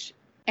language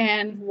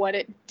and what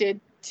it did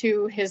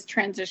to his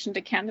transition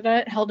to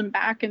Canada. It held him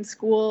back in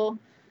school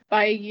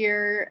by a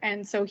year.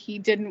 And so he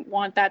didn't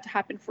want that to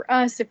happen for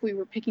us if we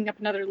were picking up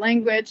another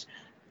language.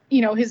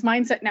 His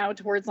mindset now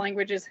towards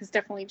languages has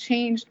definitely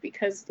changed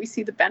because we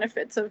see the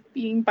benefits of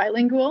being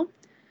bilingual.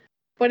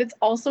 But it's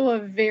also a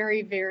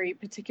very, very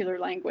particular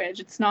language.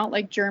 It's not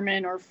like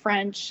German or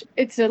French.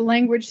 It's a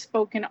language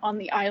spoken on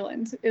the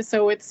island.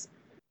 So it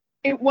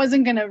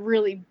wasn't going to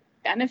really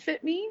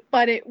benefit me,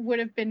 but it would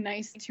have been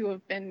nice to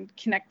have been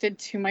connected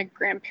to my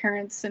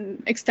grandparents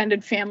and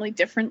extended family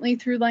differently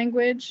through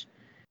language.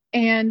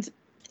 And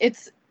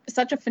it's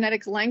such a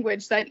phonetic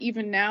language that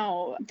even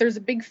now there's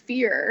a big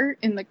fear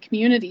in the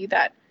community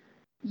that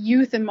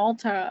youth in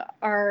Malta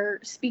are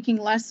speaking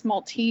less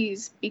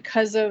Maltese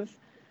because of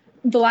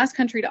the last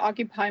country to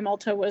occupy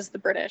Malta was the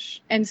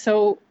British. And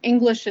so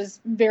English is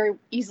very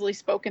easily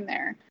spoken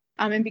there.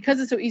 And because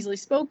it's so easily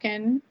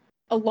spoken,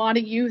 a lot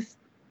of youth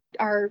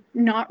are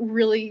not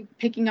really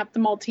picking up the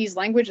Maltese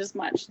language as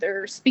much.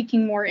 They're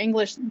speaking more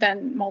English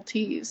than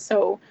Maltese.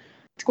 So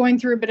it's going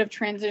through a bit of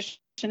transition,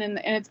 and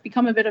it's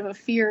become a bit of a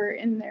fear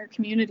in their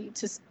community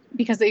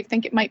because they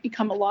think it might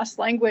become a lost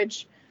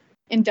language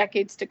in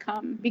decades to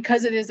come,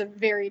 because it is a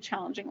very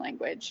challenging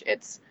language.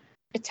 It's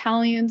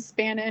Italian,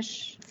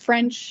 Spanish,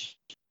 French,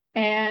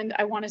 and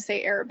I want to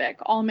say Arabic,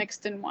 all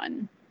mixed in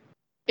one.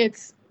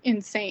 It's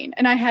insane.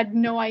 And I had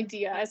no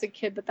idea as a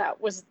kid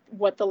that was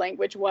what the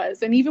language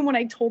was. And even when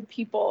I told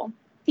people,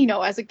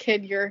 as a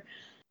kid, you're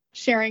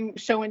sharing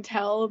show and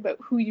tell about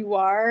who you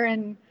are.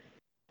 And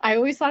I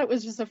always thought it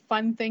was just a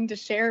fun thing to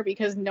share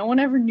because no one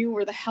ever knew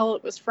where the hell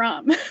it was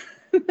from.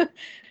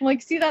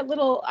 Like, see that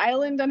little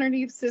island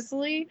underneath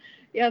Sicily?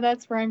 Yeah,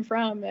 that's where I'm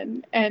from.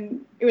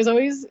 And it was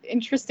always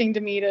interesting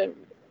to me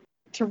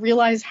to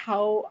realize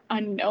how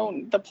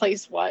unknown the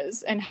place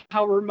was and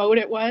how remote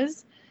it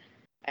was.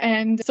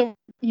 And so,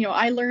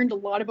 I learned a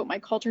lot about my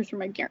culture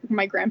through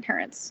my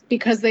grandparents,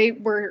 because they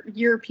were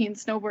European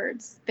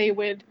snowbirds. They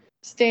would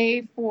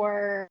stay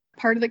for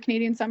part of the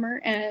Canadian summer,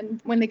 and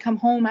when they come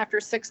home after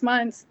 6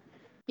 months,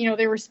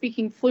 they were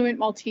speaking fluent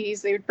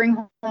Maltese. They would bring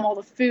home all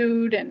the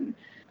food, and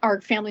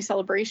our family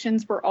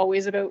celebrations were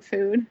always about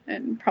food,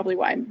 and probably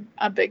why I'm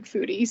a big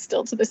foodie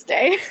still to this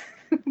day.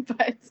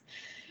 But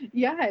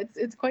yeah,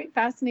 it's quite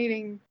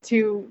fascinating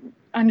to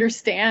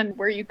understand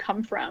where you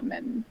come from,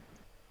 and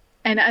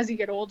as you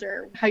get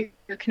older, how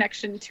your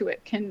connection to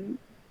it can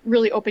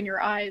really open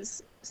your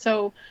eyes.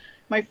 So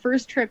my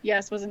first trip,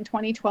 yes, was in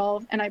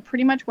 2012, and I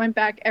pretty much went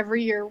back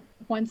every year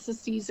once a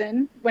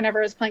season. Whenever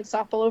I was playing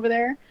softball over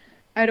there,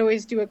 I'd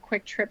always do a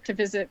quick trip to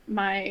visit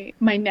my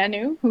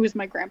nenu, who was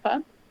my grandpa.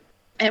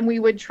 And we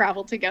would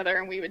travel together,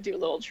 and we would do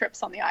little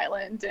trips on the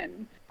island.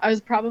 And I was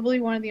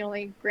probably one of the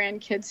only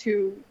grandkids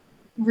who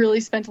really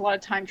spent a lot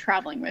of time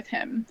traveling with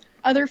him.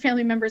 Other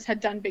family members had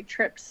done big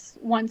trips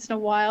once in a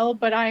while,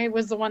 but I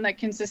was the one that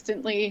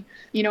consistently,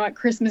 at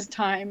Christmas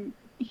time,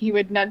 he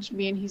would nudge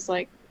me and he's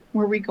like,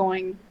 "Where are we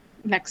going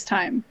next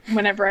time?"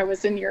 Whenever I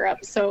was in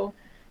Europe. So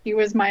he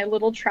was my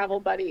little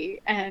travel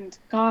buddy. And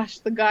gosh,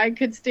 the guy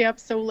could stay up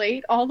so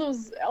late. All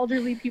those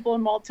elderly people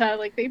in Malta,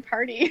 like, they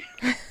party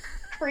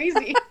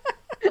crazy.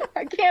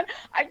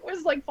 I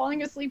was like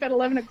falling asleep at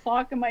 11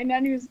 o'clock, and my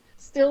nenu's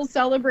still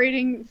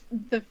celebrating.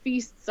 The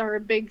feasts are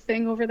a big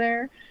thing over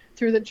there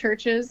through the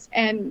churches.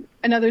 And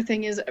another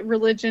thing is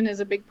religion is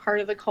a big part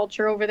of the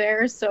culture over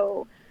there.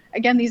 So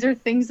again, these are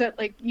things that,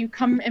 like, you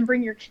come and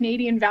bring your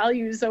Canadian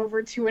values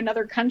over to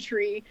another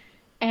country,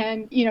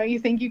 and you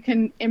think you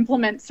can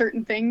implement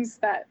certain things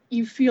that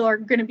you feel are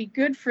going to be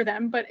good for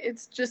them, but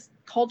it's just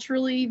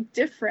culturally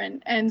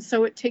different. And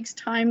so it takes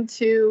time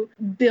to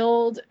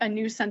build a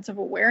new sense of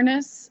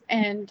awareness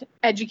and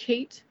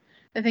educate.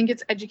 I think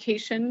it's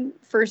education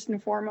first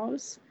and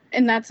foremost.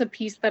 And that's a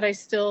piece that I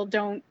still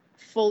don't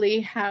fully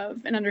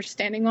have an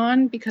understanding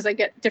on, because I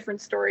get different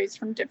stories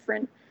from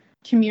different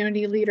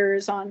community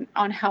leaders on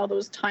how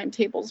those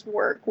timetables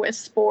work with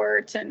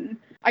sport. And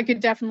I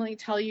could definitely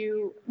tell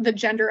you the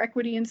gender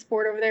equity in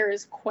sport over there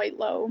is quite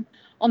low.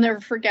 I'll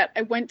never forget,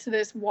 I went to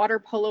this water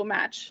polo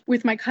match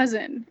with my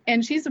cousin,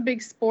 and she's a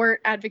big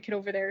sport advocate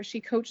over there. She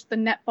coached the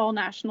netball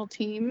national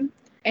team,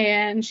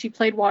 and she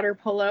played water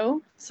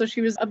polo. So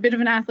she was a bit of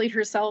an athlete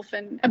herself,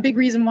 and a big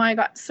reason why I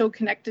got so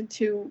connected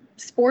to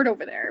sport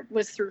over there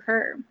was through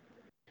her.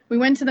 We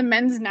went to the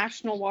men's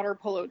national water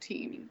polo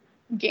team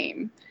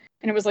game,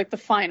 and it was like the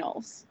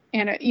finals.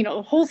 And,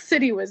 the whole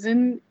city was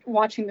in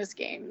watching this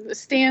game. The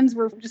stands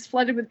were just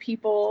flooded with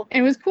people.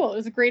 And it was cool. It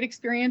was a great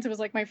experience. It was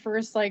like my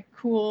first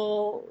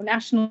cool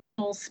national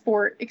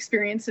sport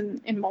experience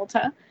in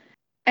Malta.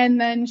 And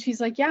then she's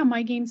like, "Yeah,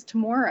 my game's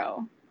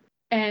tomorrow.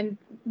 And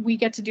we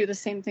get to do the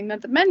same thing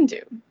that the men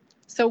do."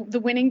 So the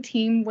winning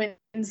team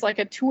wins like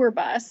a tour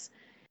bus,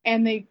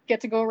 and they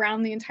get to go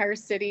around the entire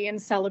city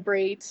and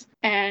celebrate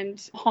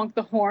and honk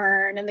the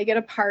horn, and they get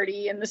a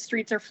party, and the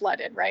streets are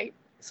flooded, right?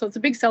 So it's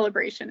a big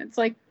celebration. It's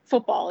like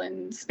football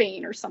in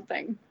Spain or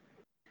something.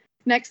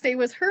 Next day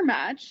was her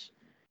match,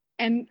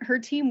 and her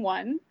team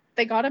won.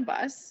 They got a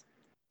bus,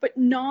 but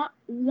not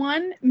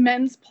one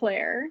men's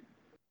player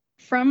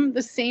from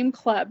the same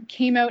club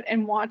came out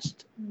and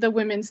watched the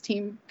women's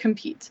team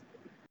compete.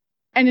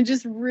 And it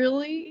just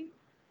really,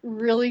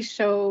 really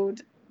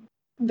showed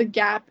the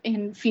gap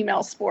in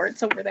female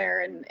sports over there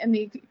and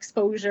the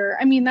exposure.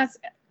 I mean, that's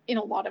in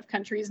a lot of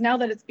countries. Now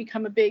that it's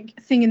become a big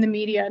thing in the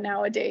media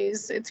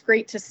nowadays, it's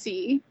great to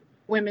see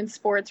women's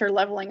sports are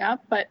leveling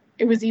up, but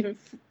it was even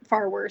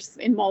far worse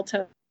in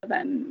Malta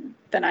than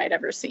I'd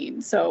ever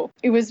seen. So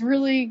it was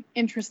really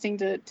interesting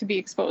to be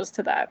exposed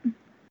to that.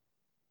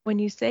 When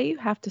you say you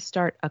have to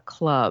start a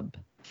club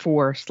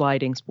for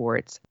sliding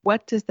sports,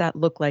 what does that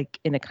look like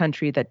in a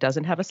country that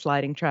doesn't have a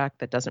sliding track,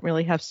 that doesn't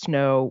really have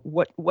snow?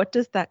 What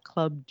does that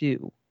club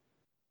do?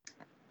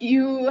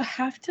 You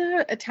have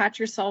to attach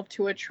yourself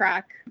to a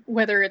track,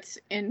 whether it's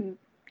in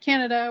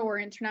Canada or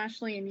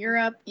internationally in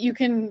Europe. You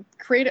can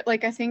create it, I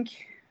think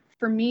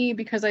for me,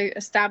 because I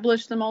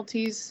established the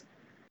Maltese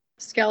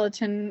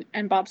Skeleton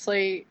and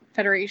Bobsleigh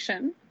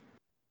Federation,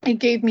 it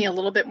gave me a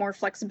little bit more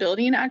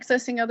flexibility in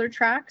accessing other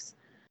tracks.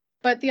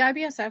 But the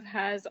IBSF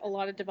has a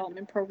lot of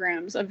development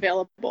programs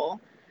available,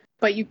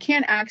 but you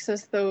can't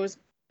access those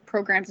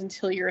programs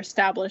until you're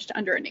established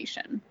under a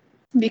nation,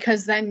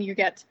 because then you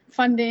get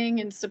funding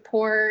and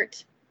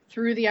support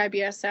through the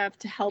IBSF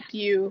to help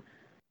you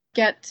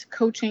get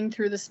coaching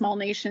through the Small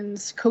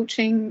Nations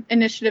coaching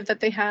initiative that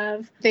they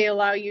have. They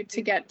allow you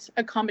to get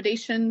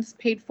accommodations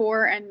paid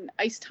for and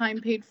ice time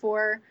paid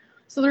for.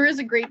 So there is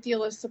a great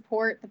deal of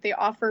support that they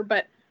offer.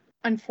 But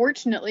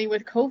unfortunately,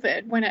 with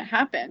COVID, when it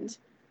happened,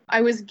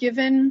 I was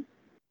given,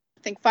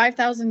 I think,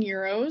 5,000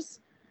 euros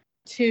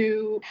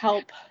to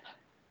help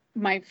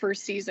my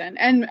first season.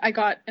 And I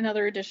got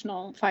another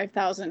additional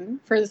 5,000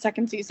 for the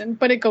second season,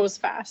 but it goes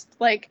fast.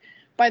 Like,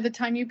 by the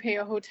time you pay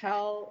a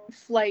hotel,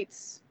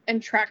 flights,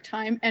 and track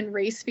time and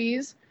race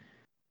fees,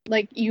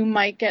 like, you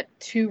might get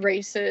 2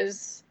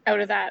 races out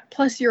of that.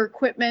 Plus your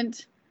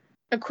equipment.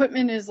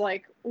 Equipment is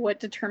like what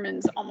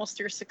determines almost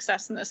your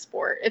success in this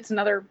sport. It's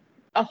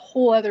a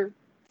whole other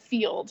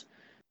field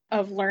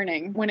of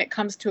learning when it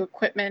comes to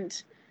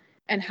equipment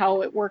and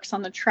how it works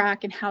on the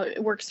track and how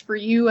it works for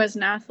you as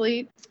an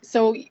athlete.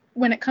 So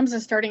when it comes to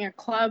starting a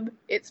club,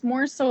 it's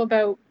more so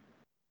about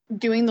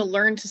doing the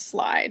learn to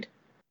slide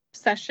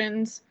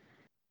sessions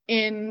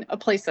in a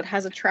place that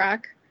has a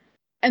track.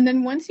 And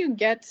then once you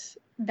get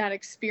that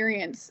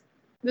experience,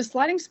 the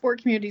sliding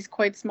sport community is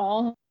quite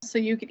small, so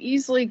you could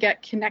easily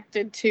get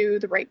connected to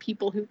the right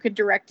people who could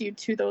direct you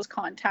to those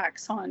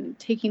contacts on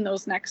taking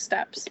those next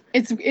steps.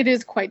 It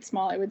is quite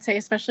small, I would say,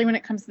 especially when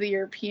it comes to the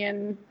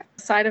European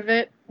side of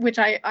it, which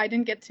I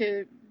didn't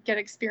get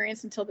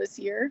experience until this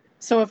year.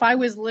 So if I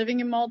was living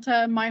in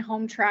Malta, my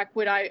home track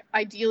would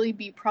ideally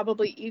be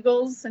probably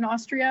Eagles in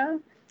Austria.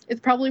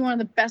 It's probably one of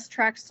the best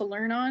tracks to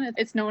learn on.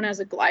 It's known as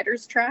a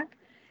gliders track.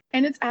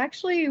 And it's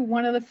actually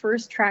one of the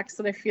first tracks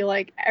that I feel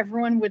like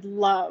everyone would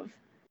love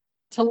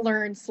to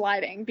learn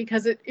sliding,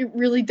 because it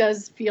really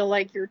does feel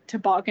like you're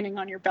tobogganing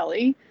on your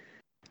belly.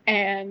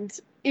 And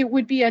it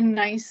would be a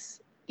nice,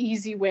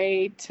 easy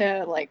way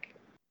to like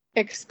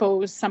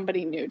expose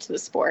somebody new to the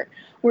sport.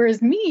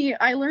 Whereas me,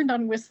 I learned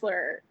on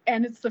Whistler,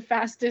 and it's the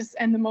fastest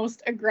and the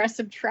most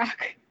aggressive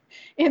track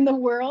in the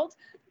world,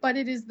 but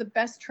it is the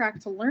best track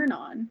to learn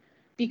on,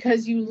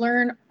 because you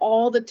learn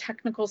all the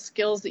technical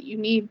skills that you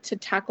need to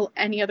tackle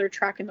any other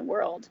track in the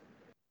world.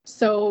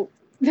 So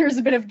there's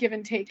a bit of give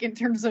and take in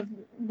terms of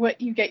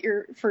what you get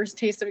your first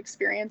taste of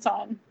experience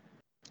on.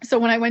 So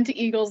when I went to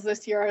Eagles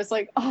this year, I was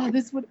like, oh,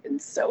 this would have been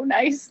so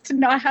nice to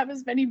not have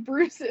as many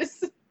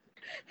bruises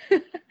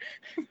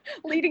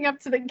leading up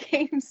to the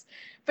games.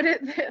 But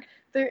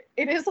it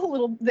is a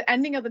little, the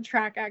ending of the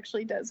track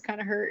actually does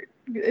kind of hurt.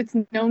 It's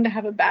known to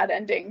have a bad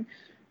ending,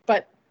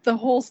 but the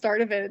whole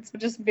start of it, it's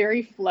just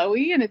very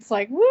flowy, and it's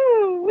like,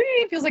 woo, wee,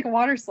 it feels like a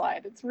water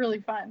slide. It's really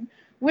fun.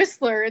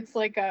 Whistler, it's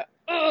like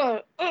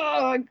I'm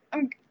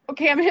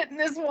hitting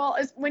this wall.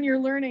 When you're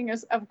learning,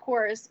 of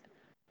course,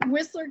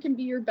 Whistler can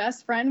be your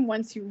best friend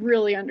once you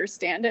really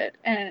understand it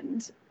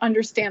and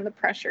understand the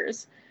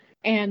pressures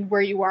and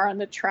where you are on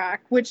the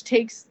track, which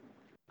takes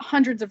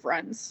hundreds of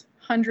runs.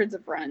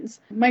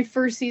 My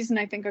first season,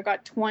 I think I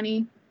got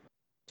 20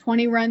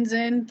 runs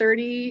in,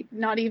 30,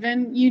 not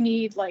even. You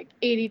need like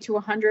 80 to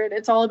 100.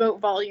 It's all about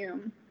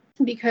volume,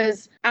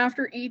 because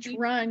after each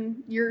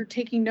run, you're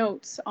taking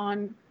notes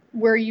on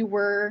where you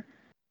were,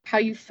 how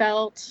you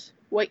felt,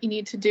 what you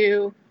need to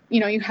do. You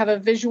know, you have a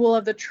visual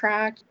of the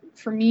track.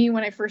 For me,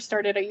 when I first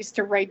started, I used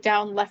to write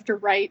down left or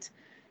right,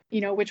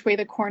 you know, which way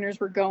the corners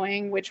were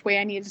going, which way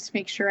I needed to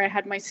make sure I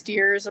had my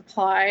steers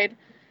applied.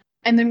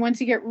 And then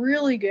once you get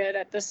really good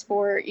at the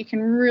sport, you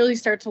can really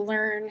start to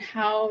learn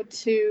how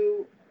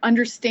to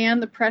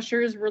understand the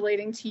pressures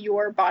relating to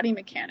your body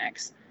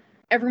mechanics.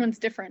 Everyone's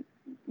different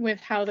with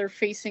how they're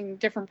facing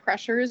different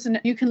pressures,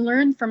 and you can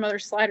learn from other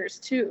sliders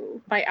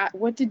too by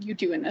what did you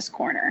do in this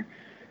corner,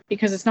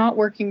 because it's not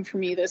working for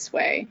me this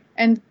way.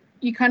 And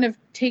you kind of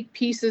take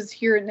pieces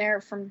here and there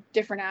from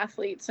different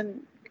athletes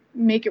and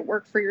make it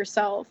work for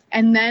yourself.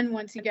 And then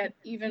once you get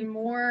even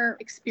more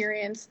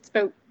experience, it's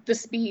about the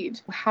speed.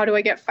 How do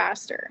I get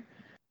faster?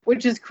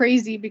 Which is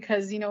crazy,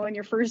 because, you know, when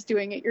you're first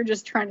doing it, you're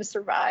just trying to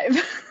survive.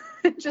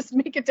 Just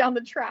make it down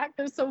the track.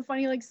 It was so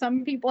funny. Like,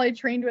 some people I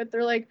trained with,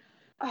 they're like,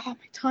 oh, my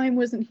time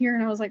wasn't here.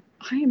 And I was like,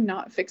 I am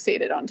not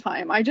fixated on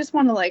time. I just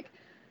want to,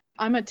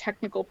 I'm a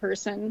technical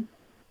person.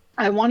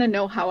 I want to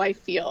know how I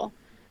feel.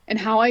 And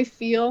how I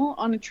feel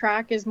on a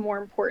track is more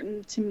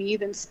important to me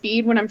than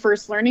speed when I'm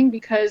first learning,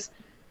 because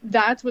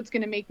that's what's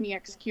going to make me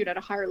execute at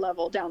a higher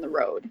level down the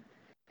road.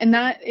 And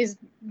that is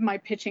my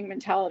pitching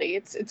mentality.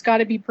 It's got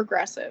to be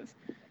progressive.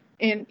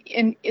 And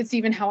it's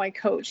even how I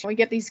coach. We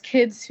get these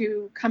kids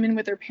who come in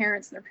with their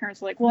parents, and their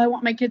parents are like, well, I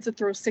want my kids to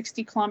throw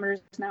 60 kilometers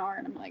an hour.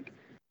 And I'm like,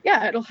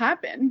 yeah, it'll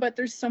happen. But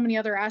there's so many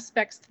other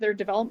aspects to their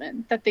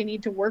development that they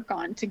need to work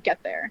on to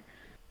get there.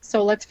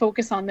 So let's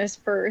focus on this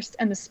first,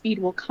 and the speed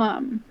will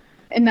come.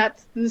 And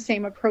that's the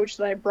same approach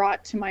that I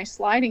brought to my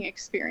sliding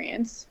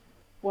experience,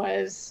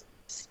 was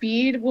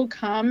speed will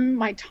come,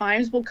 my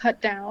times will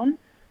cut down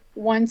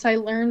once I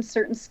learn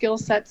certain skill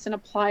sets and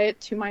apply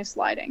it to my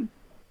sliding.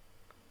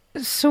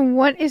 So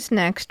what is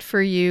next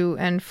for you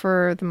and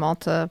for the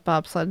Malta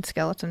Bobsled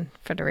Skeleton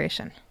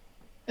Federation?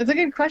 It's a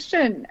good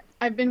question.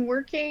 I've been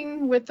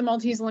working with the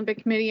Maltese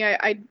Olympic Committee.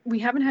 We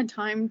haven't had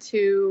time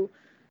to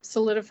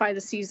solidify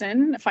the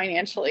season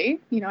financially.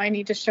 I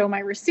need to show my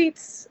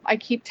receipts. I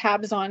keep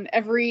tabs on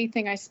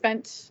everything I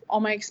spent, all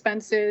my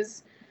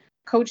expenses,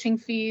 coaching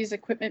fees,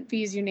 equipment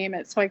fees, you name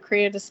it. So I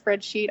created a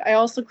spreadsheet. I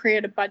also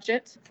created a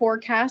budget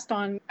forecast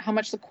on how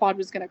much the quad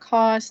was going to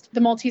cost.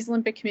 The Maltese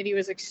Olympic Committee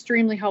was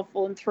extremely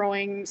helpful in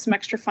throwing some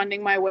extra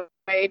funding my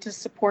way to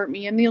support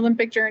me in the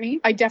Olympic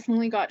journey. I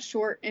definitely got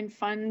short in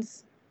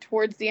funds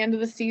towards the end of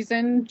the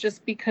season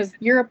just because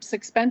Europe's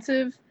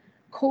expensive.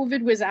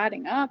 COVID was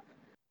adding up,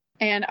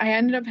 and I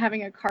ended up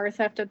having a car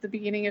theft at the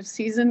beginning of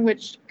season,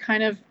 which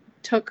kind of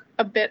took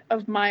a bit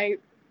of my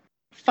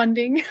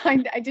funding. I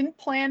didn't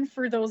plan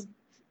for those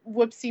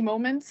whoopsie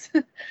moments.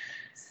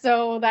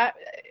 So that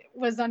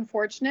was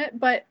unfortunate,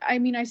 but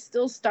I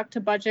still stuck to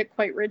budget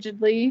quite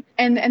rigidly.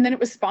 And then it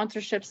was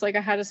sponsorships. Like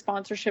I had a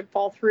sponsorship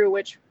fall through,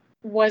 which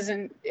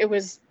it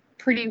was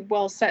pretty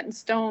well set in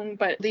stone,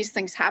 but these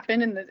things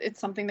happen, and it's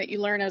something that you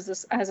learn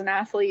as an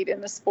athlete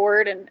in the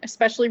sport, and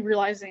especially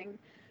realizing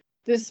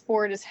this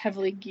sport is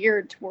heavily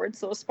geared towards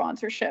those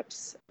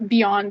sponsorships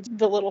beyond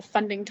the little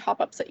funding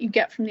top-ups that you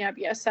get from the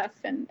IBSF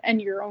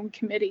and your own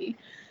committee.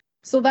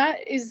 So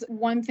that is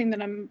one thing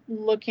that I'm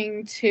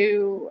looking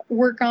to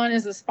work on,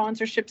 is the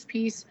sponsorships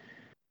piece.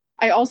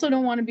 I also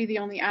don't want to be the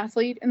only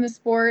athlete in the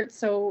sport,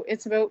 so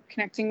it's about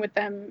connecting with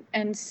them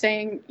and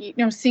seeing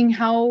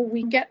how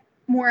we get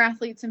more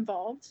athletes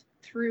involved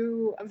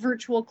through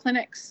virtual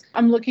clinics.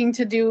 I'm looking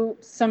to do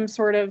some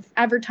sort of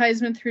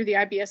advertisement through the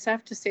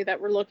IBSF to say that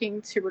we're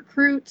looking to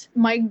recruit.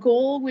 My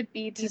goal would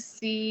be to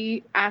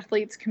see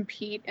athletes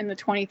compete in the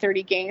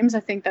 2030 games. I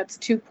think that's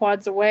 2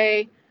 quads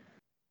away.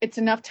 It's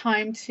enough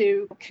time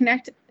to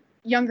connect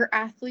younger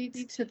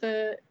athletes to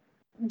the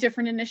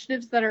different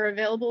initiatives that are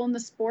available in the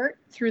sport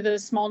through the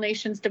Small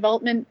Nations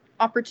development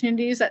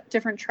opportunities at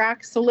different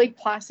tracks. So Lake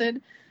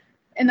Placid,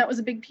 and that was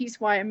a big piece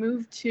why I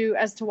moved to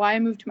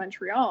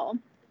Montreal.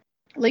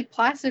 Lake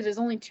Placid is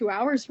only 2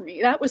 hours from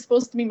me. That was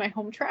supposed to be my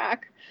home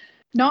track,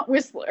 not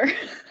Whistler.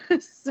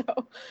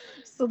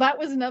 So that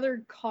was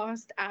another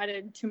cost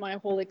added to my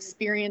whole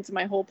experience,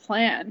 my whole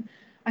plan.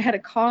 I had a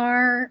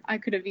car. I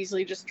could have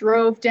easily just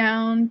drove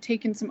down,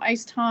 taken some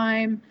ice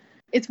time.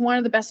 It's one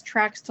of the best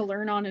tracks to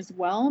learn on as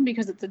well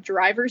because it's a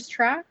driver's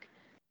track.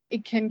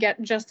 It can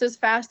get just as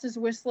fast as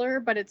Whistler,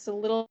 but it's a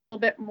little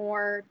bit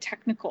more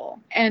technical.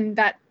 And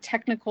that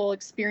technical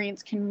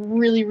experience can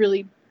really,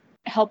 really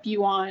help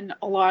you on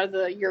a lot of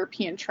the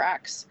European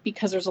tracks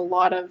because there's a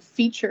lot of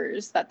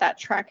features that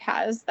track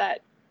has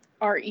that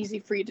are easy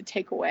for you to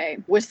take away.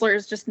 Whistler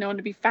is just known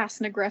to be fast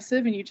and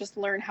aggressive, and you just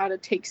learn how to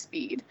take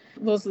speed.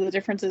 Those are the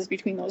differences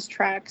between those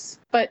tracks.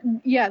 But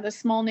yeah, the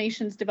Small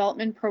Nations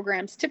development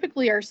programs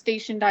typically are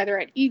stationed either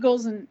at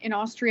Eagles in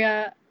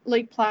Austria.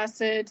 Lake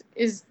Placid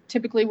is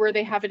typically where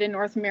they have it in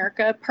North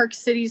America. Park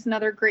City is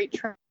another great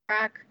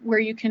track where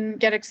you can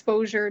get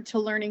exposure to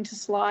learning to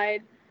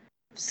slide.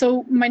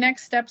 So my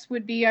next steps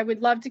would be, I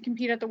would love to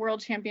compete at the World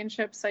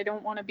Championships. I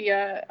don't want to be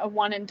a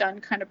one and done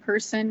kind of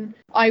person.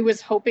 I was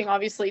hoping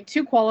obviously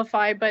to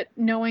qualify, but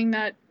knowing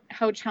that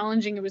how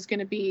challenging it was going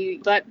to be,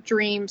 that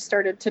dream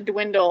started to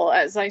dwindle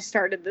as I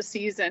started the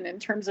season in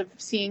terms of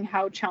seeing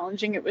how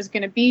challenging it was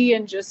going to be.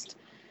 And just,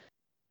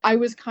 I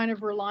was kind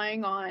of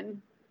relying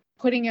on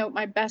putting out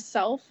my best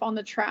self on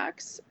the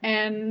tracks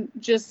and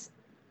just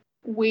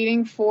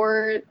waiting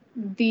for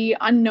the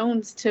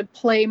unknowns to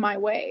play my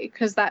way,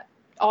 because that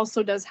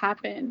also does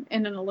happen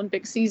in an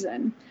Olympic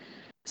season.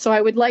 So I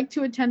would like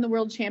to attend the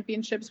World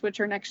Championships, which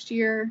are next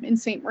year in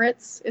St.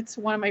 Moritz. It's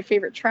one of my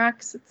favorite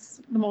tracks.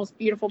 It's the most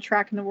beautiful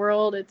track in the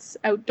world. It's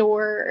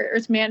outdoor,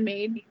 it's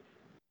man-made,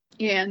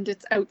 and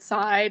it's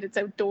outside, it's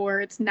outdoor,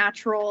 it's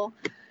natural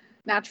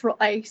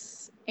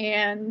ice,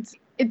 and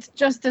it's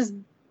just as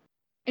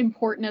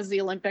important as the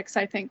Olympics,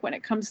 I think, when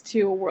it comes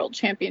to a World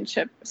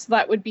Championship. So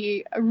that would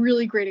be a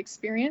really great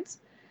experience.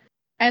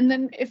 And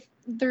then if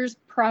there's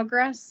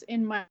progress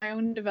in my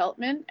own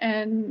development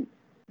and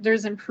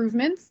there's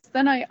improvements,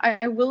 then I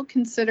will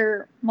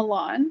consider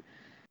Milan.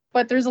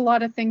 But there's a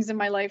lot of things in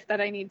my life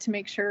that I need to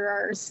make sure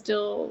are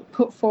still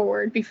put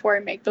forward before I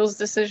make those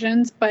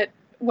decisions. But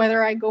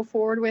whether I go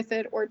forward with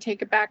it or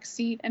take a back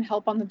seat and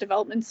help on the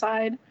development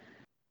side,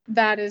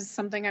 that is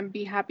something I'd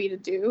be happy to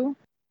do.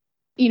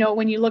 You know,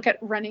 when you look at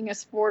running a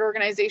sport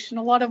organization,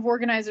 a lot of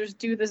organizers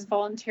do this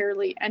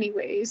voluntarily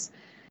anyways.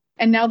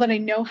 And now that I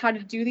know how to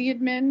do the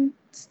admin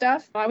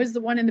stuff, I was the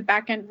one in the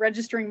back end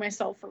registering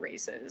myself for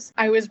races.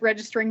 I was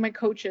registering my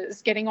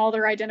coaches, getting all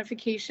their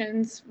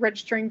identifications,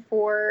 registering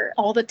for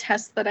all the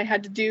tests that I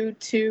had to do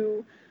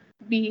to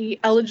be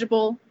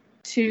eligible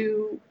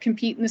to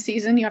compete in the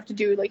season. You have to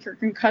do like your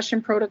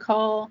concussion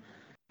protocol.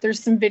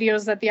 There's some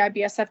videos that the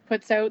IBSF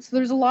puts out. So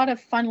there's a lot of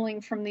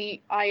funneling from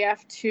the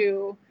IF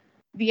to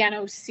the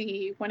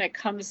NOC when it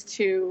comes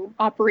to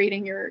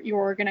operating your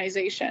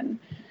organization.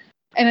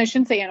 And I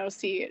shouldn't say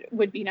NOC, it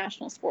would be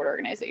National Sport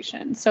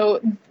Organization. So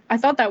I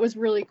thought that was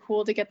really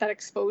cool to get that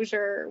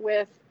exposure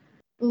with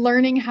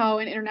learning how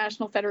an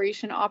international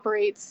federation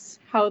operates,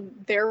 how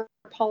their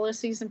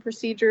policies and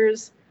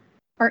procedures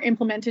are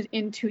implemented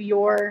into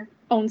your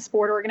own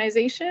sport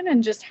organization,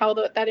 and just how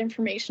that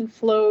information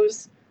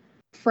flows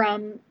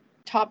from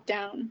top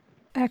down.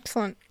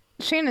 Excellent.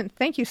 Shannon,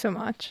 thank you so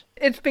much.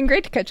 It's been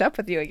great to catch up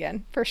with you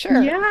again, for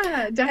sure.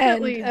 Yeah,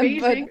 definitely.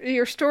 But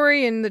your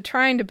story and the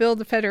trying to build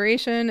a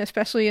federation,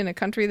 especially in a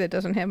country that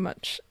doesn't have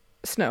much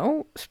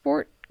snow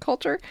sport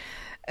culture,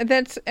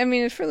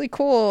 it's really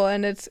cool,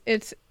 and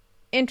it's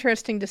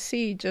interesting to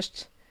see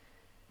just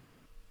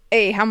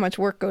A, how much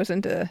work goes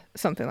into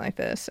something like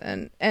this,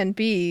 and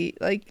B,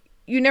 like,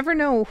 you never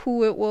know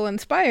who it will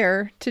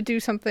inspire to do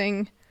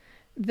something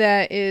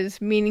that is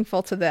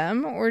meaningful to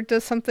them or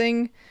does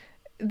something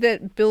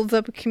that builds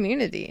up a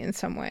community in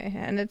some way.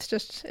 And it's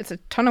a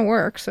ton of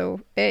work.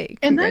 So, A,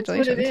 congratulations. And that's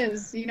what it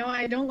is. You know,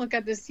 I don't look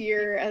at this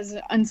year as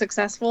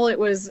unsuccessful. It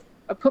was,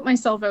 I put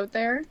myself out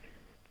there,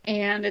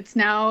 and it's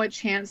now a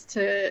chance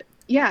to,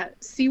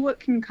 see what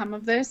can come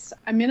of this.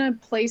 I'm in a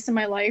place in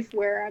my life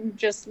where I'm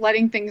just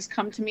letting things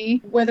come to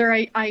me. Whether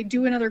I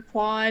do another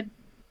quad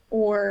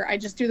or I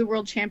just do the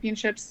World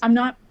Championships, I'm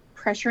not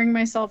pressuring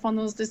myself on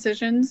those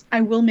decisions.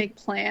 I will make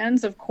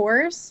plans, of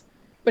course,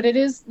 but it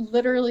is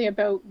literally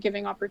about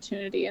giving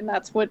opportunity. And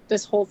that's what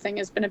this whole thing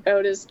has been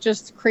about, is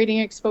just creating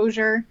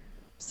exposure.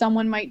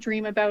 Someone might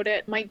dream about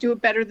it, might do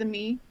it better than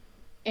me.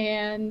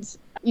 And,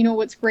 you know,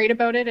 what's great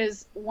about it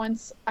is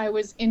once I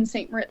was in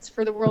St. Moritz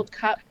for the World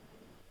Cup,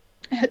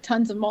 I had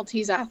tons of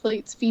Maltese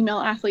athletes, female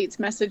athletes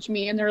message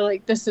me, and they're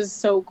like, this is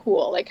so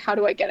cool. Like, how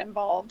do I get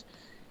involved?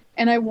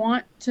 And I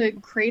want to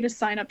create a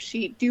sign-up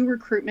sheet, do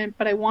recruitment,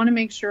 but I want to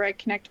make sure I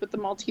connect with the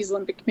Maltese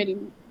Olympic Committee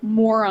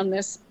more on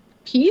this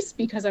piece,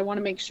 because I want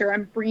to make sure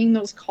I'm bringing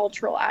those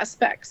cultural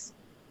aspects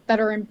that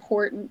are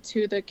important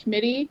to the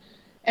committee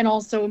and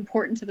also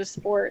important to the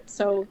sport.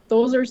 So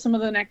those are some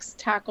of the next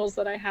tackles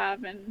that I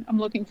have, and I'm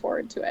looking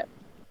forward to it.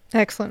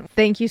 Excellent.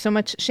 Thank you so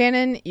much,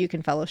 Shannon. You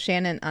can follow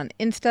Shannon on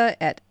Insta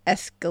at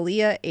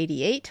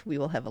Escalia88. We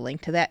will have a link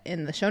to that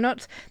in the show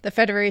notes. The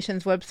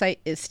Federation's website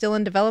is still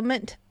in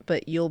development,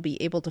 but you'll be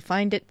able to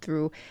find it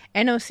through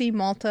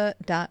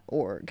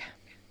nocmalta.org.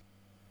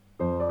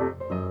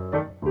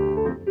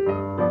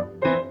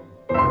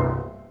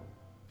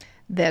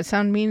 That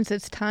sound means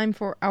it's time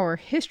for our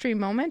history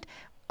moment.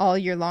 All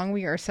year long,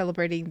 we are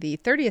celebrating the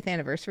 30th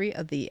anniversary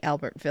of the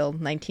Albertville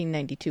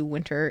 1992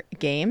 Winter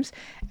Games.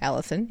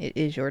 Allison, it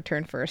is your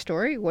turn for a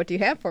story. What do you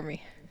have for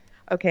me?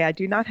 Okay, I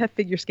do not have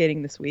figure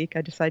skating this week.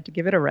 I decided to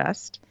give it a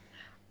rest.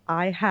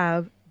 I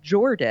have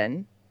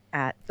Jordan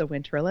at the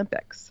Winter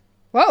Olympics.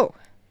 Whoa.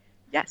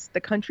 Yes,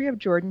 the country of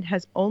Jordan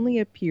has only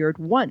appeared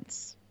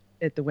once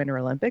at the Winter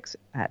Olympics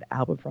at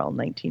Albertville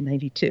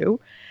 1992.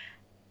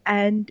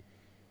 And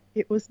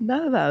it was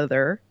none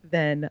other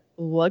than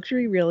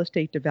luxury real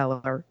estate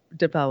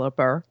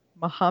developer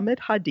Mohammed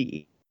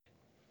Hadid,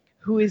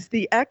 who is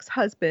the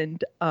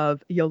ex-husband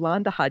of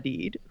Yolanda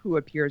Hadid, who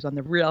appears on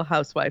The Real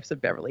Housewives of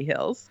Beverly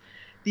Hills,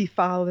 the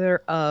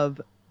father of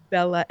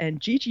Bella and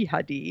Gigi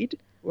Hadid,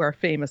 who are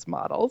famous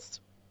models.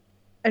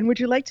 And would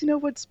you like to know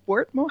what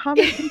sport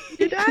Mohammed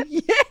competed at?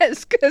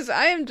 Yes, because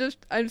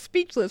I'm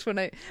speechless. When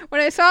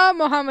I saw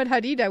Mohammed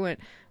Hadid, I went,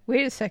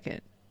 wait a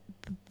second,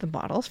 the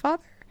model's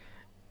father?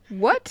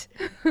 What?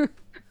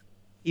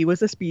 He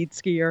was a speed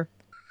skier.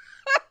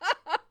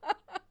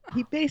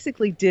 He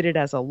basically did it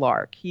as a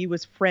lark. He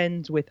was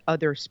friends with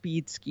other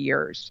speed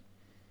skiers.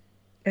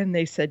 And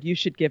they said, you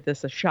should give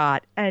this a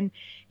shot. And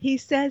he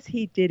says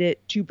he did it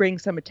to bring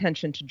some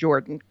attention to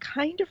Jordan,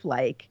 kind of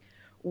like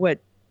what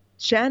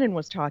Shannon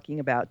was talking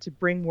about, to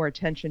bring more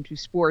attention to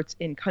sports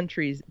in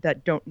countries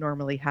that don't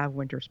normally have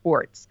winter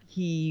sports.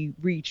 He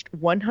reached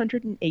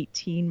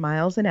 118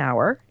 miles an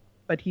hour,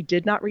 but he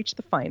did not reach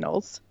the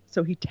finals.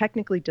 So he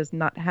technically does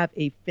not have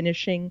a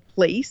finishing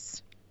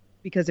place,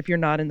 because if you're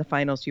not in the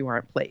finals, you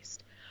aren't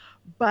placed.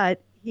 But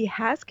he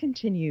has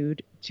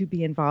continued to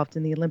be involved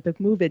in the Olympic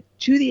movement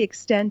to the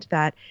extent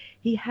that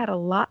he had a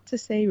lot to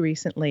say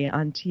recently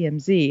on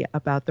TMZ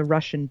about the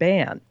Russian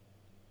ban.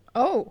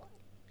 Oh.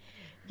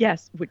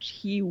 Yes, which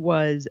he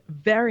was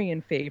very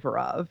in favor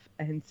of,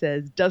 and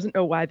says doesn't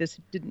know why this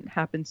didn't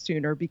happen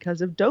sooner because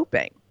of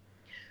doping.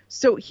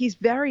 So he's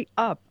very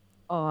up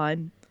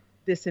on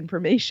this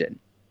information.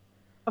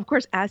 Of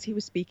course, as he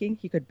was speaking,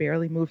 he could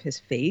barely move his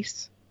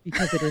face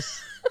because it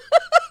is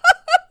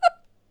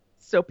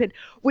so pinned,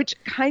 which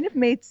kind of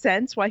made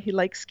sense why he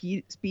likes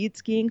speed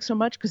skiing so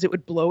much, because it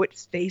would blow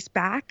its face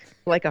back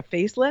like a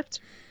facelift.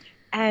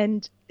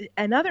 And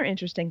another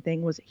interesting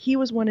thing was he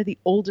was one of the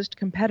oldest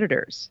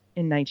competitors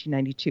in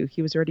 1992.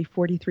 He was already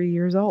 43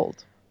 years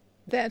old.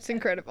 That's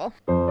incredible.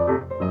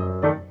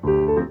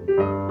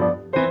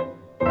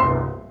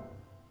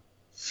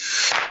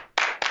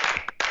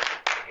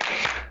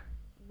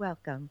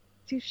 Welcome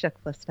to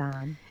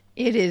Shuklistan.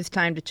 It is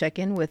time to check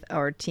in with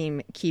our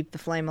team Keep the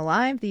Flame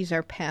Alive. These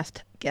are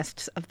past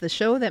guests of the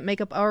show that make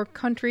up our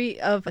country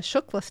of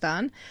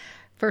Shuklistan.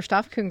 First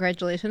off,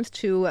 congratulations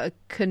to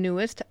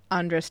canoeist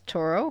Andres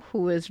Toro,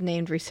 who is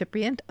named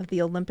recipient of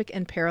the Olympic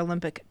and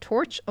Paralympic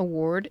Torch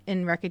Award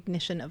in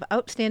recognition of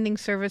outstanding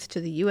service to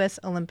the U.S.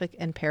 Olympic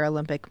and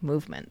Paralympic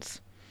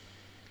movements.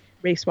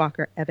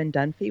 Racewalker Evan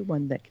Dunphy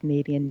won the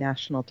Canadian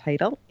national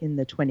title in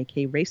the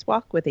 20K race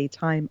walk with a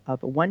time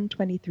of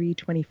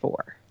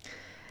 1:23:24.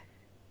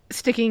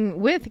 Sticking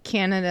with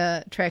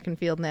Canada Track and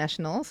Field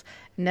Nationals,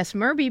 Ness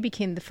Murby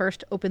became the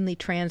first openly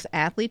trans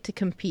athlete to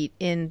compete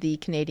in the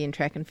Canadian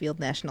Track and Field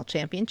National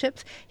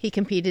Championships. He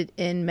competed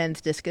in men's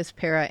discus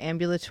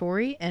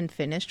para-ambulatory and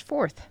finished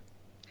fourth.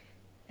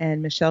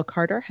 And Michelle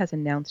Carter has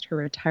announced her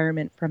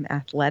retirement from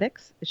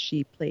athletics.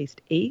 She placed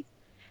 8th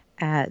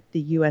at the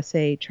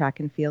USA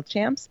Track and Field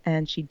Champs,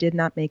 and she did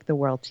not make the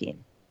world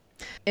team.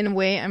 In a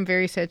way, I'm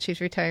very sad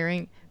she's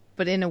retiring,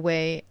 but in a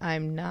way,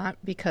 I'm not,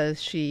 because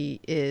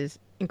she is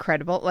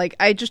incredible. Like,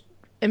 I just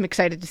am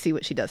excited to see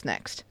what she does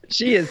next.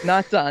 She is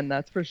not done,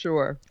 that's for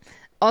sure.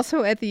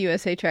 Also at the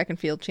USA Track and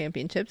Field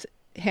Championships,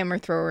 hammer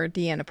thrower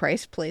Deanna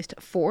Price placed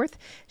 4th.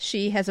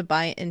 She has a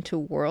bye into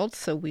Worlds,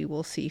 so we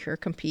will see her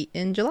compete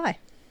in July.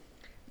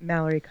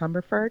 Mallory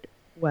Cumberford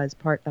was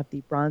part of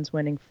the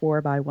bronze-winning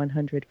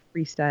 4x100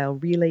 freestyle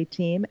relay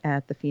team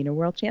at the FINA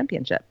World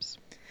Championships.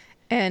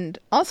 And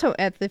also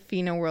at the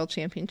FINA World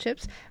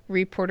Championships,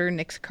 reporter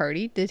Nick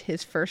Cardy did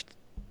his first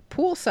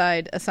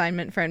poolside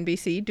assignment for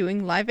NBC,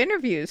 doing live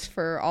interviews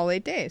for all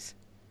 8 days.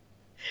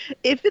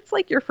 If it's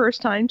like your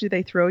first time, do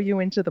they throw you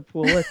into the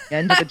pool at the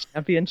end of the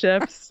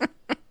championships?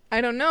 I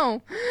don't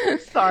know.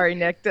 Sorry,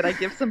 Nick. Did I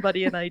give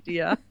somebody an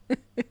idea?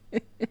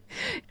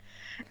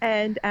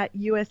 And at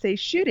USA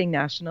Shooting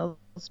Nationals,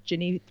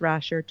 Ginny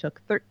Thrasher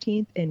took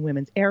 13th in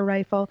women's air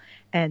rifle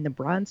and the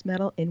bronze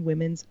medal in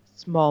women's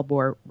small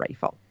bore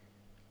rifle.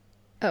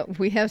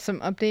 We have some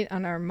update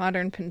on our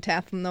modern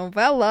pentathlon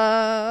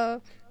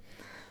novella.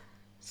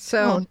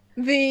 So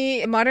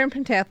the Modern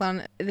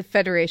Pentathlon, the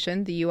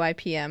Federation, the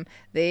UIPM,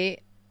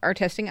 they are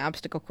testing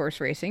obstacle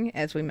course racing,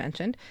 as we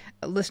mentioned.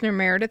 Listener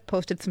Meredith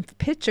posted some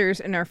pictures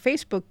in our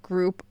Facebook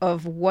group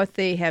of what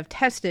they have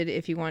tested,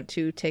 if you want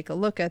to take a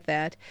look at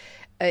that.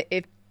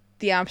 If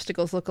the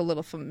obstacles look a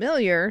little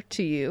familiar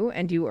to you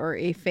and you are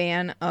a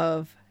fan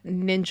of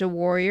Ninja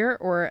Warrior,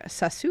 or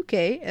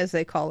Sasuke, as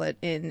they call it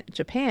in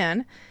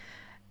Japan,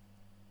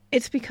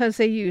 it's because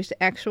they used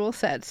actual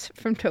sets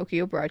from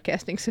Tokyo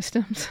Broadcasting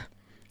Systems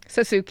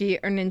Sasuke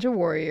or Ninja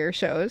Warrior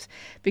shows,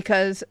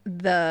 because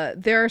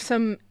there are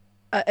some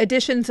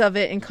editions of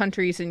it in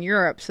countries in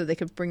Europe, so they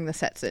could bring the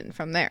sets in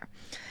from there.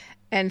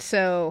 And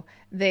so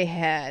they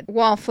had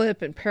wall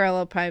flip and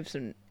parallel pipes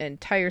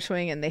and tire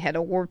swing, and they had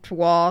a warped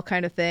wall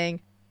kind of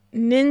thing.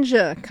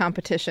 Ninja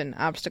competition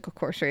obstacle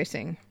course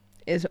racing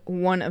is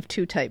one of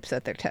 2 types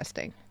that they're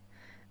testing.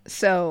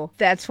 So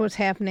that's what's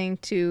happening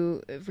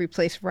to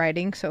replace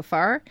riding so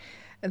far.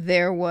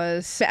 There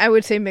was, I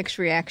would say, mixed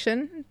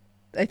reaction.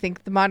 I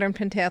think the modern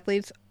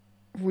pentathletes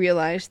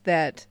realized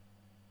that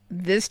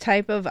this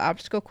type of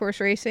obstacle course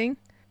racing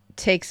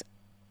takes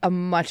a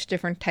much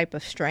different type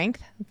of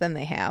strength than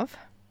they have.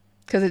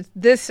 Because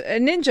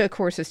ninja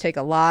courses take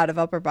a lot of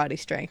upper body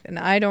strength, and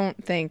I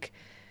don't think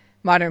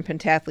modern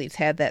pentathletes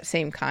had that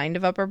same kind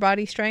of upper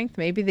body strength.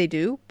 Maybe they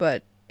do,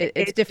 but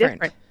it's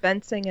different.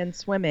 Fencing and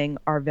swimming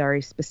are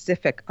very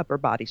specific upper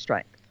body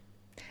strength.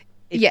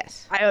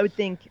 Yes. I would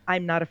think,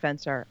 I'm not a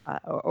fencer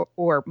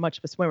or much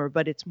of a swimmer,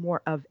 but it's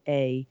more of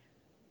a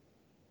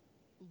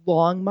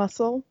long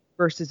muscle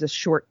versus a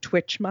short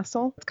twitch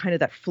muscle. It's kind of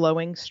that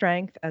flowing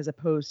strength, as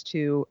opposed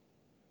to,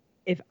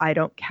 if I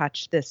don't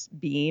catch this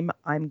beam,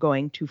 I'm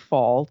going to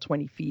fall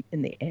 20 feet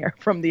in the air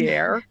from the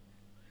air.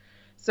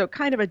 So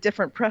kind of a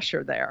different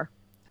pressure there.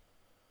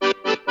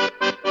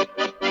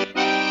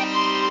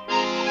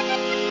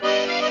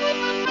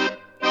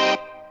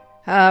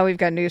 We've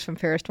got news from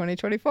Paris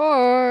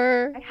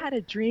 2024. I had a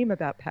dream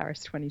about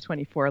Paris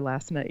 2024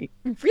 last night.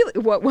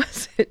 Really? What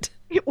was it?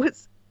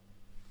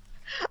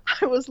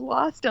 I was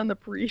lost on the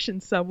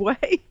Parisian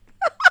subway.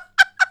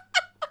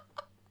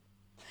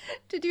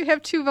 Did you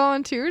have 2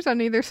 volunteers on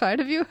either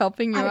side of you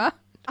helping you out?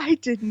 I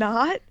did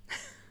not,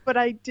 but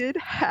I did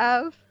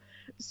have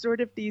sort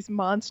of these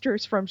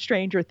monsters from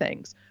Stranger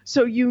Things.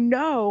 So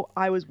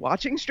I was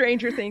watching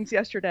Stranger Things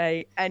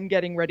yesterday and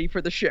getting ready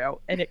for the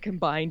show, and it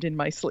combined in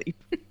my sleep.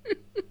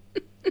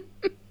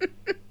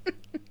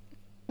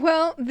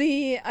 Well,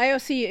 the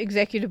IOC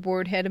Executive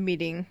Board had a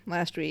meeting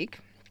last week.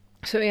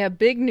 So we have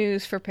big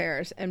news for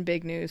Paris and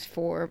big news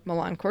for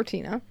Milan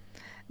Cortina.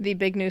 The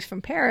big news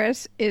from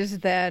Paris is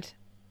that,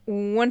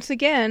 once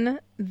again,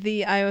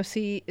 the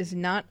IOC is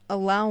not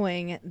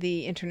allowing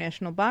the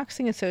International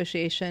Boxing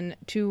Association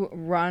to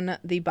run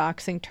the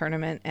boxing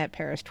tournament at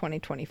Paris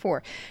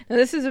 2024. Now,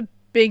 this is a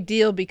big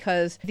deal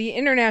because the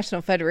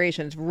international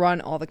federations run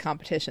all the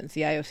competitions.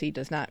 The IOC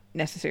does not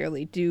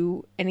necessarily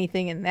do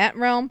anything in that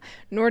realm,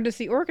 nor does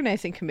the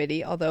organizing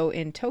committee, although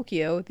in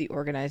Tokyo, the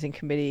organizing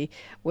committee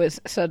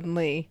was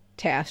suddenly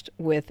tasked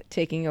with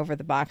taking over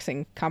the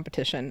boxing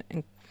competition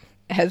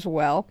as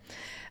well.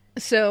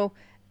 So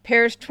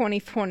Paris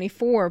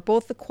 2024,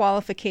 both the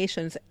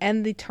qualifications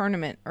and the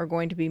tournament are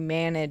going to be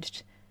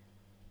managed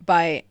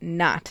by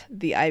not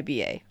the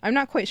IBA. I'm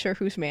not quite sure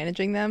who's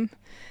managing them,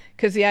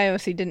 because the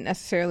IOC didn't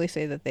necessarily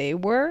say that they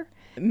were.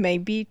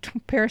 Maybe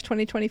Paris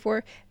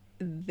 2024.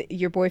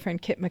 your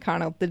boyfriend Kit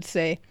McConnell did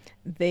say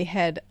they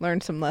had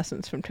learned some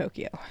lessons from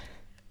Tokyo.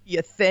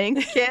 You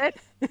think, Kit?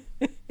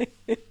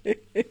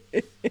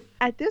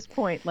 At this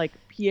point, like,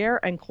 Pierre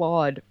and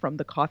Claude from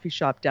the coffee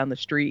shop down the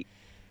street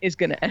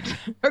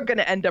are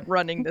gonna end up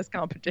running this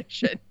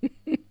competition.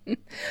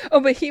 Oh,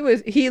 but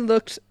he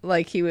looked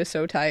like he was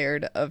so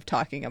tired of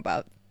talking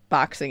about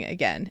boxing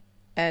again.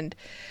 And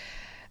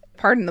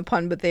pardon the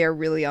pun, but they are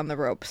really on the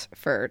ropes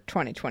for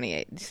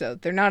 2028. So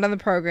they're not on the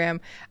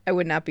program. I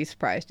would not be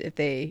surprised if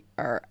they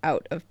are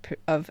out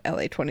of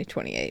LA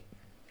 2028.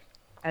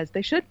 As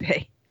they should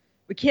be.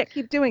 We can't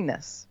keep doing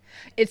this.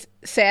 It's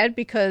sad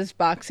because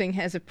boxing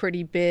has a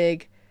pretty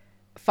big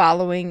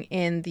following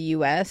in the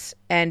U.S.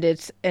 and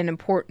it's an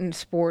important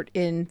sport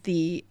in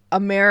the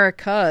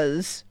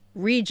Americas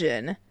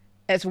region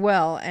as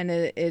well. And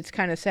it's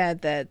kind of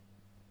sad that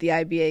the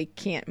IBA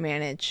can't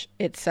manage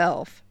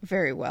itself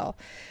very well.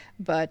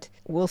 But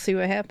we'll see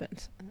what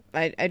happens.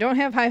 I don't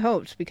have high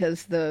hopes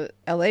because the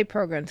LA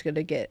program is going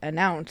to get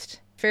announced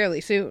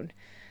fairly soon.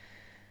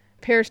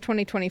 Paris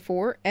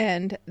 2024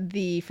 and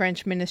the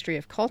French Ministry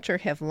of Culture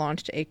have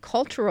launched a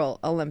cultural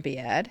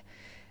Olympiad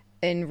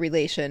in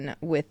relation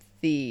with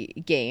the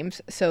games.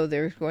 So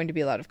there's going to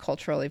be a lot of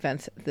cultural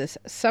events this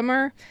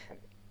summer.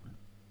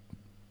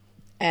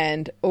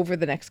 And over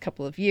the next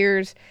couple of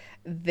years,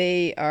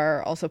 they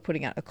are also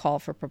putting out a call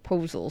for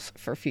proposals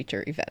for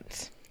future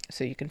events.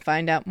 So you can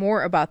find out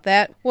more about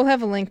that. We'll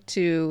have a link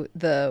to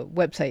the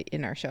website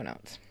in our show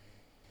notes.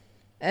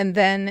 And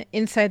then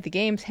Inside the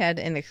Games had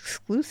an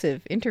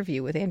exclusive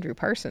interview with Andrew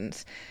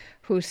Parsons,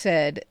 who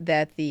said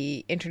that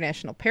the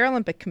International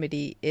Paralympic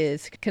Committee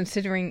is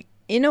considering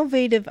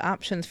innovative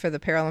options for the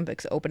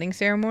Paralympics opening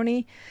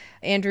ceremony.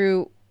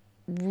 Andrew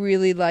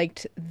really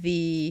liked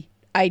the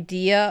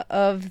idea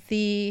of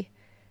the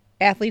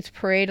athletes'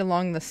 parade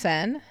along the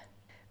Seine,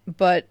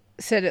 but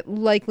said it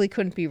likely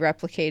couldn't be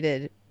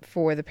replicated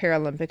for the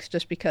Paralympics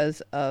just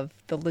because of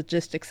the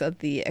logistics of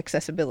the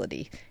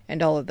accessibility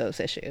and all of those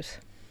issues.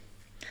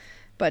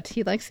 But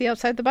he likes the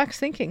outside-the-box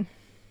thinking.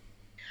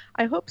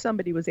 I hope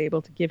somebody was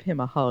able to give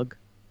him a hug.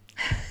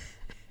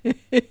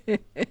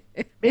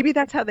 Maybe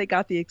that's how they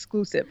got the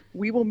exclusive.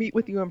 We will meet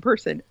with you in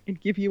person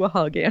and give you a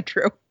hug,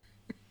 Andrew.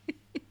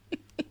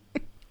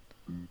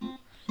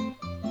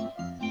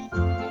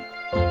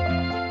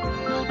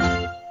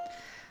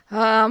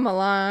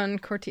 Milan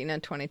Cortina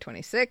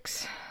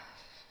 2026.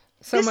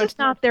 This is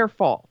not their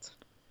fault.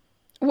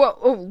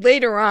 Well,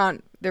 later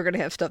on, they're going to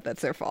have stuff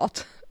that's their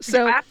fault.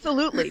 So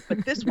absolutely,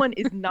 but this one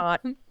is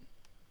not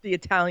the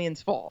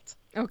Italians' fault.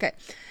 Okay.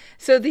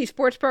 So the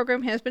sports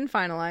program has been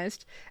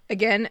finalized.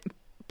 Again,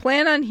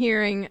 plan on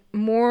hearing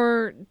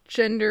more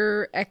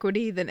gender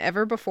equity than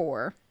ever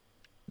before.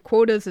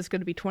 Quotas is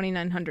going to be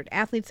 2,900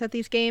 athletes at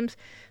these games,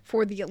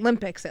 for the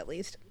Olympics at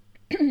least.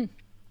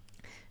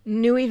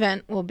 New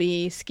event will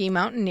be ski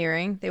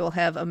mountaineering. They will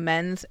have a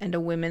men's and a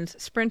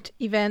women's sprint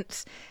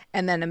events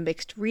and then a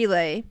mixed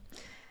relay.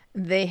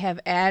 They have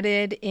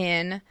added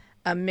in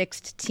a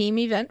mixed team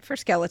event for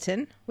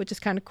skeleton, which is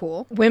kind of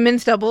cool.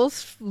 Women's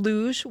doubles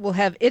luge will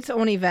have its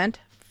own event,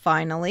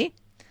 finally.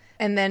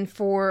 And then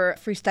for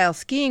freestyle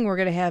skiing, we're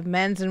going to have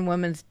men's and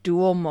women's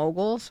dual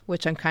moguls,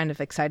 which I'm kind of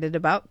excited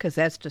about because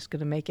that's just going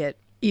to make it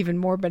even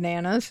more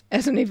bananas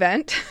as an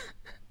event.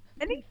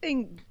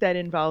 Anything that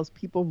involves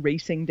people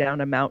racing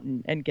down a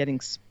mountain and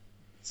getting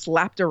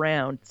slapped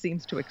around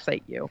seems to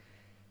excite you.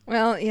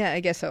 Well, yeah,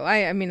 I guess so.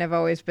 I mean, I've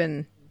always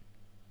been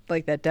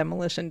like that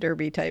demolition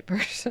derby type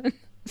person.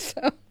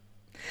 So,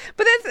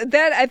 but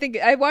that. I think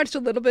I watched a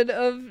little bit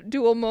of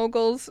Dual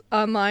Moguls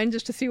online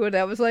just to see what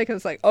that was like. I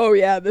was like, oh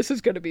yeah, this is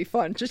going to be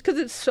fun, just because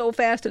it's so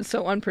fast and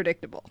so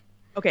unpredictable.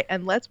 Okay,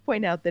 and let's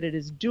point out that it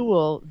is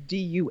dual,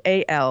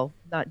 D-U-A-L,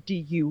 not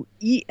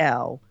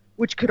D-U-E-L,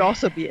 which could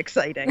also be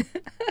exciting.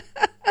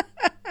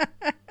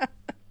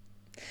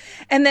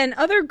 And then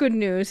other good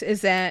news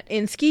is that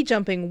in ski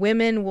jumping,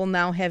 women will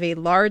now have a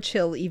large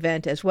hill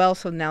event as well.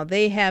 So now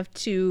they have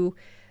 2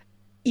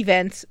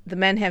 events. The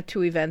men have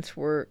 2 events.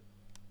 We're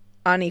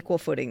on equal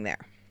footing there.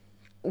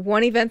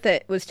 One event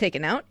that was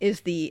taken out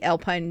is the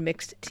Alpine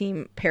Mixed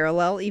Team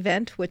Parallel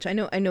event, which I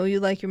know you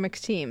like your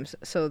mixed teams.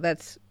 So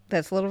that's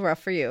a little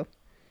rough for you.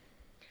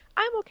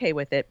 I'm okay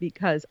with it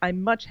because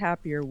I'm much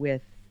happier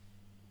with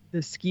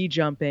the ski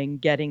jumping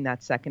getting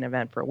that second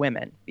event for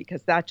women,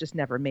 because that just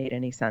never made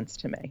any sense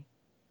to me.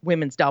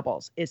 Women's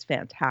doubles is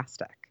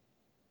fantastic.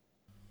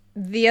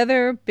 The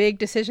other big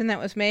decision that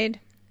was made,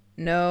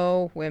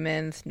 no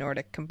women's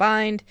Nordic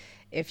combined.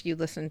 If you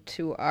listened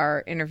to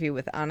our interview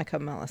with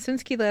Annika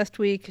Malasinski last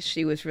week,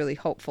 she was really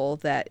hopeful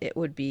that it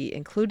would be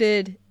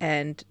included,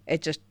 and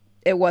it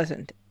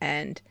wasn't.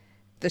 And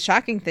the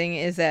shocking thing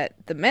is that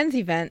the men's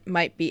event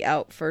might be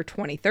out for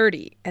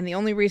 2030, and the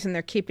only reason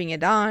they're keeping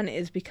it on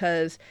is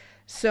because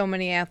so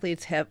many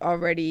athletes have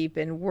already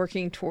been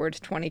working towards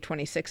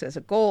 2026 as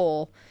a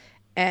goal,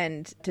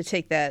 and to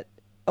take that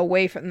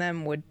away from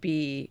them would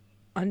be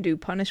undue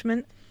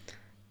punishment.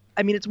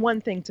 I mean, it's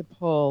one thing to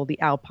pull the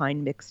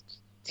Alpine Mixed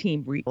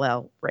team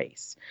relay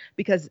race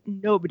because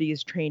nobody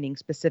is training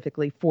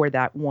specifically for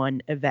that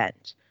one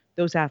event.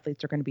 Those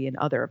athletes are going to be in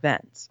other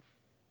events.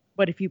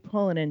 But if you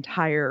pull an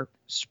entire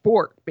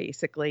sport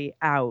basically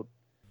out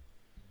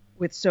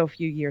with so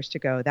few years to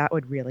go, that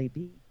would really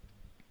be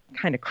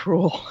kind of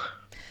cruel.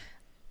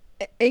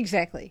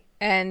 Exactly.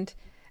 And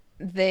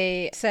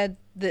they said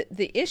that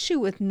the issue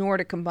with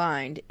Nordic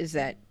Combined is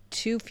that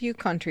too few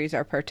countries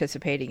are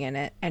participating in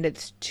it, and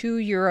it's too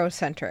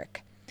Eurocentric.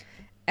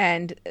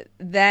 And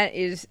that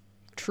is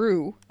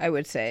true, I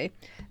would say.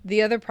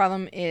 The other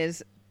problem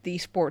is the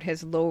sport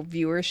has low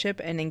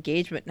viewership and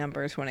engagement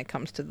numbers when it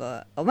comes to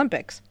the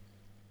Olympics.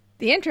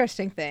 The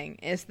interesting thing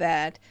is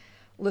that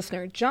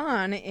listener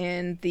John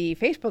in the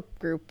Facebook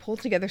group pulled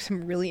together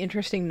some really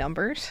interesting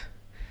numbers.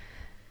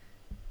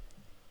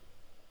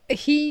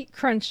 He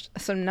crunched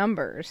some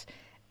numbers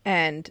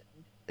and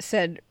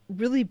said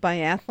really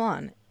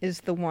biathlon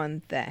is the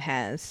one that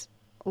has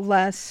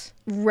less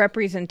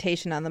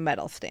representation on the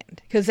medal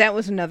stand. Because that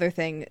was another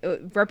thing.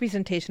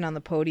 Representation on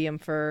the podium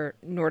for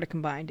Nordic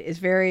Combined is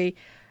very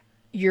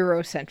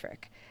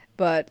Eurocentric.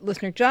 But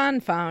listener John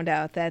found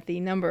out that the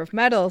number of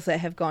medals that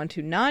have gone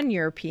to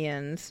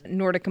non-Europeans,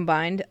 Nordic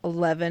Combined,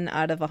 11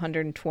 out of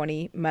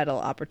 120 medal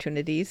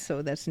opportunities,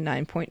 so that's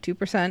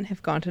 9.2%,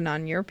 have gone to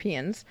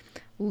non-Europeans.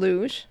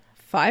 Luge,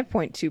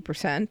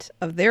 5.2%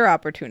 of their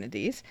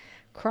opportunities.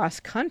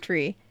 Cross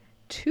country,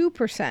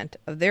 2%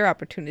 of their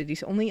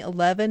opportunities. Only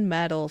 11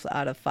 medals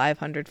out of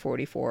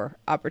 544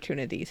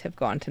 opportunities have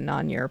gone to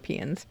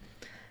non-Europeans.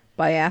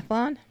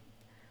 Biathlon,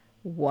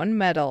 1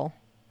 medal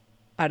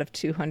out of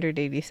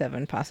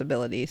 287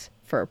 possibilities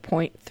for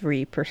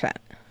 0.3%.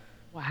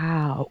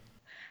 Wow.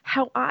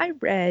 How I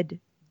read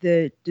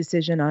the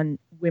decision on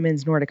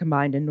women's Nordic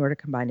Combined and Nordic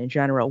Combined in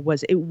general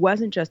was it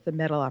wasn't just the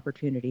medal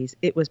opportunities,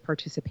 it was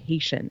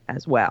participation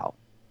as well.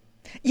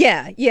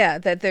 Yeah,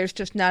 that there's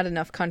just not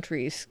enough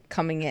countries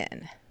coming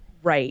in.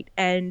 Right.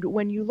 And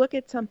when you look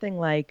at something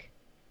like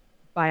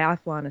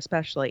biathlon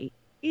especially,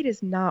 it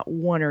is not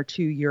one or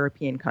two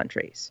European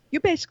countries. You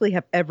basically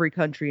have every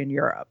country in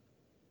Europe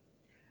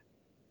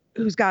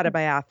who's got a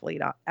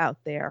biathlete out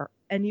there.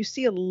 And you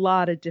see a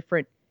lot of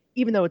different,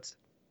 even though it's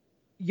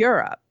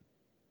Europe,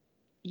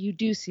 you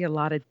do see a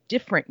lot of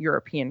different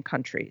European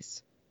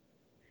countries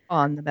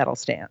on the medal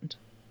stand.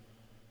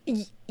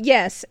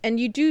 Yes, and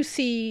you do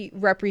see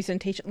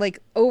representation. Like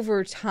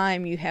over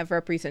time, you have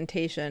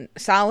representation,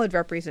 solid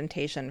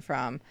representation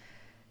from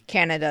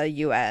Canada,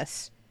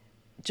 U.S.,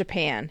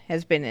 Japan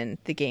has been in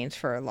the games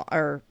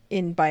or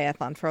in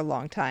biathlon for a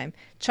long time.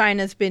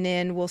 China's been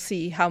in. We'll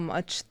see how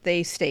much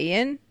they stay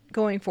in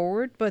going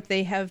forward, but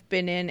they have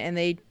been in, and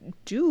they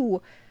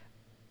do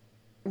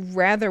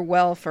rather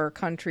well for a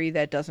country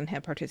that doesn't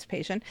have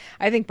participation.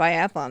 I think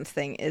biathlon's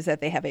thing is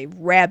that they have a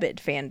rabid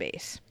fan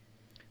base.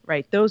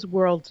 Right. Those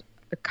World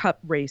Cup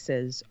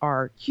races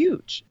are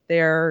huge.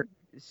 They're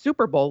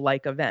Super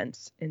Bowl-like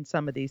events in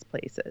some of these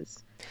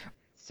places.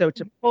 So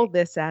to pull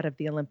this out of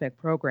the Olympic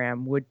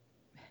program would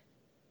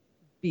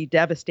be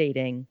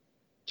devastating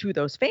to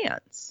those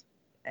fans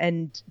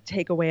and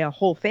take away a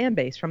whole fan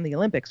base from the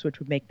Olympics, which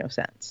would make no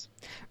sense.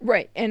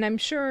 Right. And I'm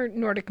sure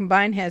Nordic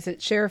Combined has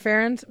its share of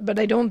fans, but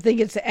I don't think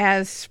it's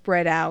as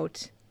spread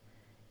out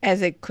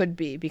as it could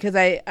be, because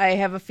I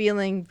have a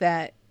feeling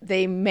that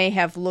they may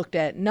have looked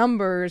at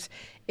numbers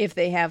if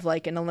they have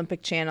like an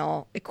Olympic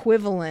Channel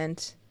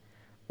equivalent,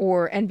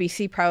 or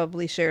NBC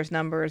probably shares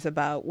numbers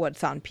about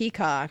what's on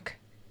Peacock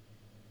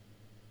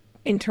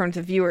in terms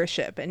of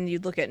viewership. And you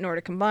look at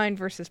Nordic Combined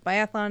versus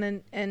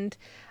biathlon, and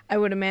I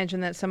would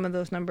imagine that some of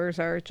those numbers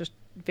are just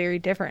very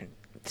different.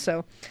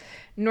 So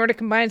Nordic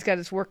Combined's got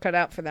its work cut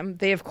out for them.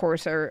 They, of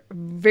course, are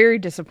very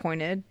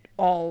disappointed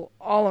all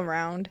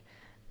around.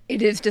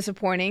 It is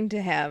disappointing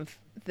to have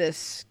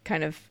this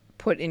kind of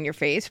put in your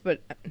face, but,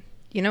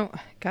 you know,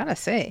 gotta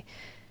say,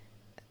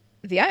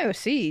 the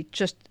IOC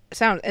just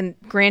and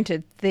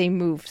granted, they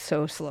move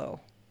so slow,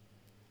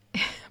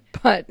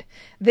 but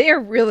they are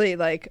really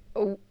like,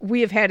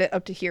 we have had it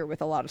up to here with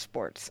a lot of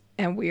sports,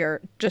 and we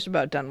are just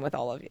about done with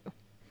all of you.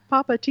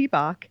 Papa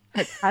T-Bach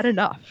has had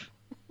enough.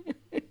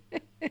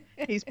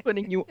 He's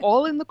putting you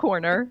all in the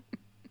corner.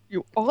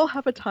 You all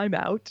have a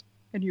timeout,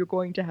 and you're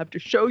going to have to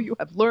show you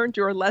have learned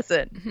your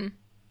lesson. Mm-hmm.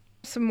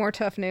 Some more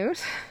tough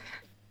news.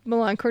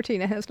 Milan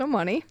Cortina has no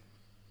money.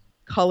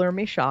 Color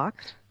me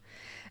shocked.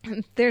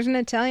 There's an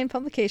Italian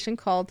publication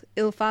called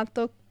Il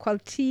Fatto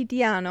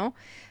Quotidiano.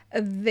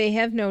 They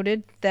have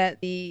noted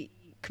that the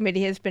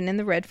committee has been in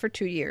the red for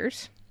 2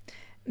 years.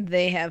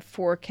 They have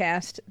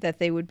forecast that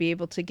they would be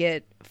able to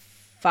get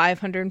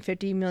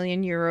 550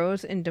 million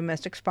euros in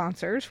domestic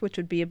sponsors, which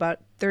would be about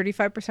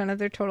 35% of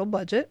their total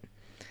budget.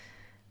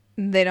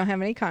 They don't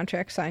have any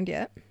contracts signed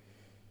yet.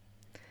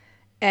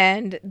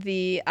 And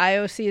the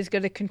IOC is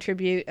going to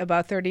contribute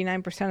about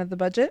 39% of the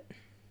budget.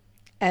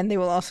 And they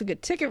will also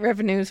get ticket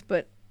revenues,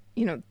 but,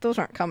 you know, those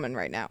aren't coming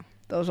right now.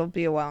 Those will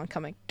be a while in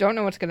coming. Don't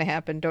know what's going to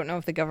happen. Don't know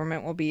if the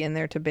government will be in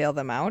there to bail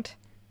them out,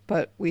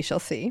 but we shall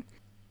see.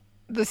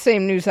 The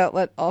same news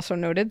outlet also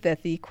noted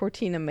that the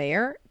Cortina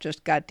mayor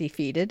just got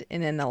defeated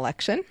in an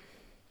election.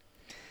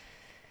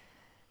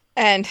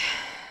 And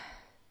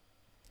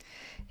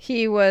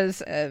he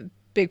was a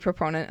big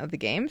proponent of the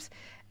games.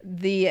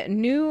 The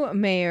new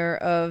mayor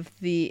of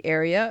the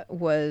area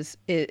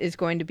is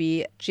going to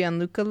be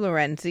Gianluca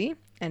Lorenzi,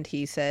 and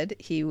he said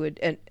he would,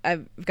 and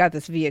I've got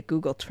this via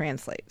Google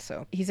Translate,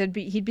 so he said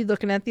he'd be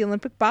looking at the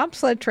Olympic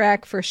bobsled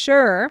track for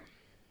sure.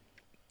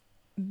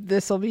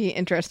 This will be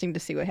interesting to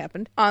see what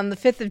happened. On the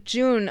 5th of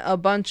June, a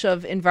bunch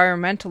of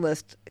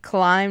environmentalists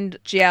climbed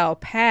Giao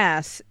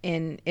Pass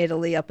in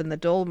Italy up in the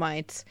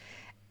Dolomites,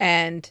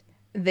 and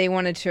they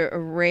wanted to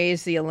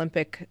raise the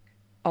Olympic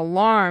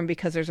alarm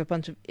because there's a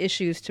bunch of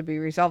issues to be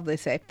resolved, they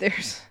say.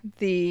 There's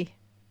the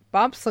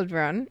bobsled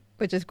run,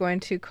 which is going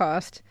to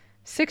cost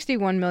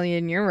 61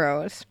 million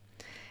euros,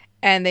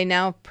 and they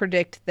now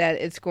predict that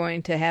it's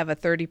going to have a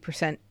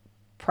 30%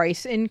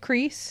 price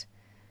increase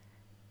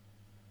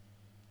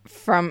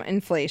from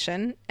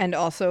inflation, and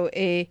also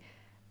a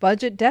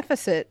budget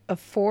deficit of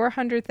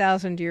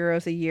 400,000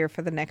 euros a year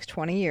for the next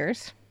 20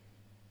 years.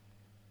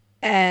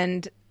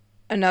 And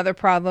another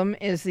problem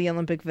is the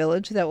Olympic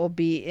Village that will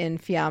be in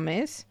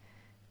Fiames,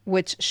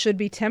 which should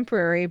be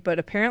temporary, but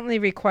apparently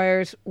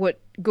requires what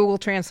Google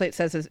Translate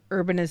says is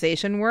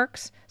urbanization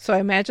works. So I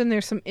imagine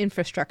there's some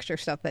infrastructure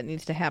stuff that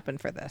needs to happen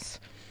for this.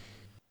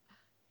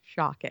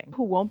 Shocking.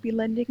 Who won't be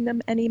lending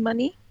them any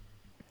money?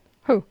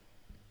 Who?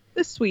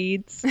 The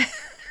Swedes.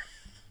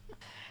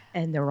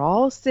 And they're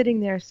all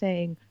sitting there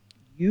saying,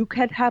 you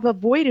could have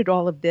avoided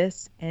all of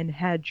this and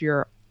had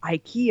your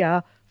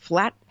IKEA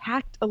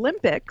flat-packed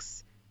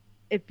Olympics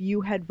if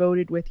you had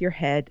voted with your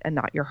head and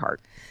not your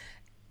heart.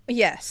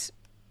 Yes.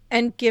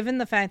 And given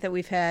the fact that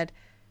we've had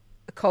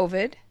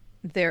COVID,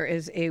 there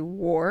is a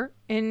war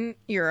in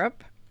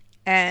Europe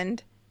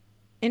and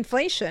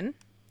inflation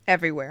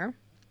everywhere,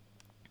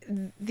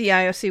 the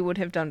IOC would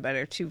have done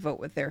better to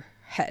vote with their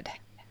head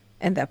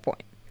at that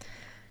point.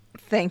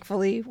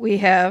 Thankfully, we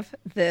have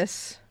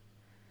this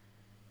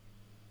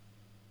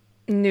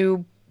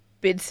new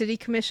bid city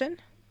commission.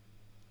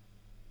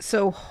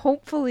 So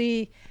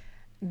hopefully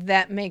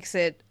that makes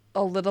it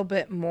a little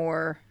bit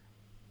more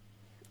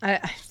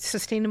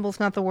sustainable is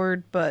not the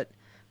word, but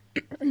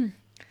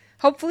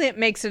hopefully it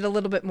makes it a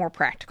little bit more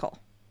practical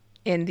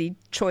in the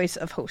choice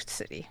of host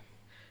city.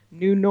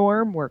 New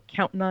Norm, we're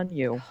counting on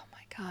you. Oh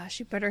my gosh,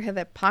 you better have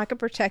that pocket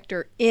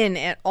protector in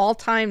at all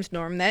times,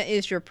 Norm. That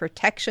is your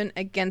protection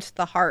against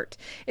the heart.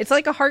 It's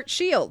like a heart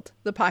shield,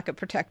 the pocket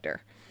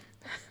protector.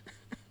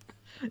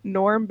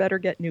 Norm better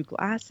get new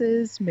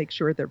glasses, make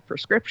sure their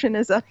prescription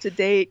is up to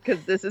date,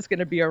 because this is going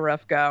to be a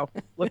rough go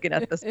looking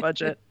at this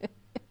budget.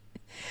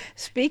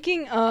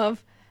 Speaking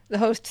of the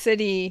host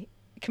city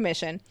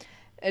commission,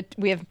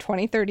 we have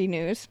 2030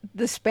 news.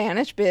 The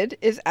Spanish bid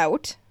is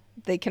out.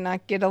 They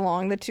cannot get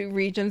along. The two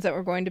regions that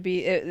were going to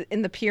be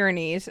in the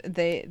Pyrenees,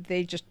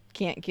 they just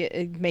can't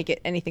make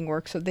it anything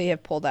work, so they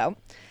have pulled out.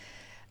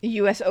 The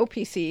U.S.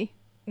 OPC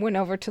went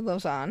over to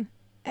Lausanne,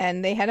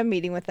 and they had a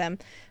meeting with them.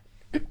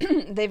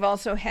 They've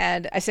also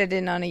had, I sat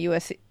in on a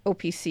U.S.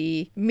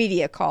 OPC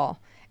media call,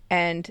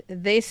 and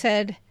they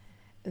said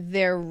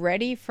they're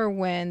ready for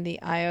when the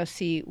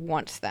IOC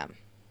wants them.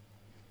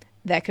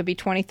 That could be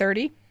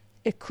 2030.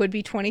 It could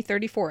be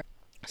 2034.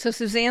 So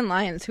Suzanne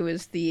Lyons, who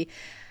is the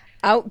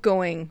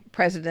outgoing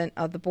president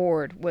of the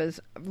board, was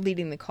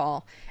leading the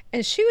call,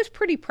 and she was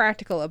pretty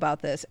practical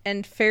about this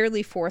and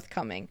fairly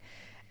forthcoming.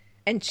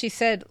 And she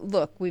said,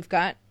 look, we've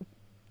got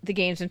the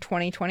games in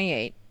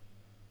 2028.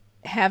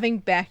 Having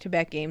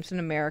back-to-back games in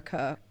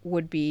America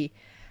would be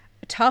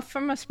tough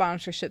from a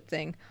sponsorship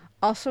thing,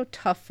 also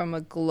tough from a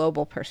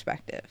global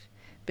perspective,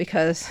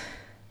 because,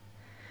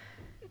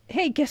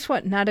 hey, guess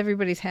what? Not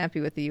everybody's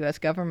happy with the U.S.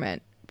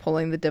 government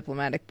pulling the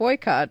diplomatic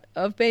boycott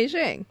of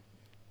Beijing.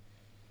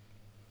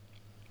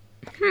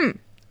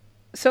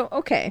 So,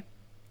 okay.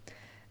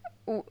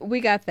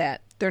 We got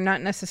that. They're not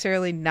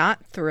necessarily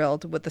not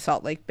thrilled with the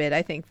Salt Lake bid.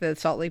 I think the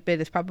Salt Lake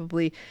bid is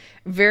probably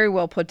very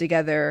well put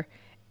together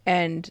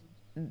and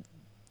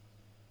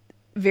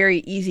very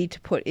easy to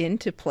put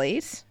into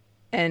place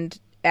and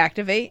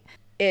activate.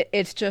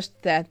 It's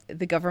just that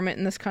the government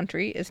in this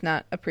country is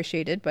not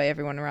appreciated by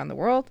everyone around the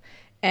world,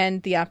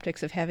 and the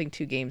optics of having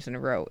two games in a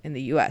row in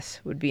the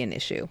U.S. would be an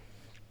issue.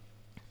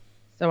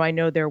 So I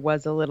know there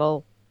was a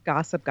little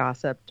gossip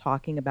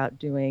talking about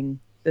doing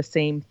the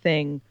same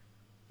thing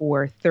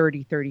for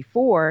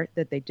 30-34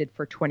 that they did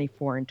for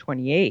 24 and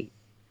 28.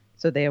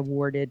 So they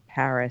awarded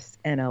Paris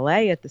and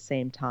LA at the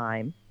same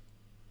time.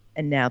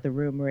 And now the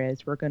rumor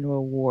is we're going to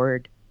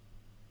award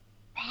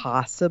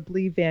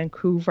possibly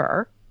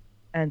Vancouver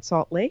and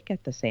Salt Lake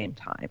at the same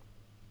time.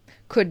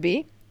 Could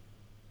be.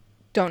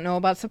 Don't know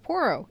about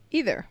Sapporo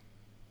either.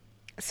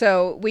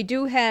 So we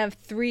do have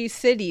 3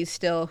 cities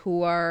still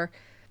who are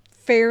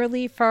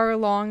fairly far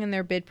along in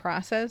their bid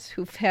process,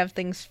 who have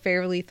things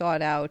fairly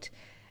thought out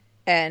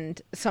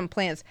and some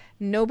plans.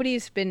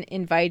 Nobody's been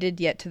invited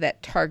yet to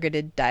that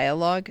targeted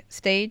dialogue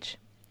stage,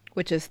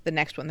 which is the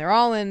next one. They're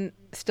all in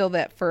still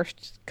that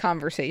first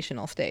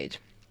conversational stage.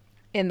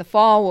 In the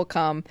fall will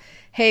come,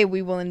 hey,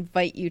 we will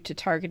invite you to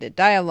targeted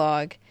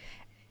dialogue,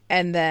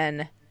 and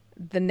then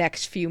the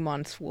next few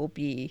months will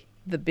be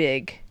the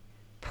big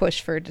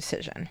push for a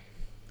decision.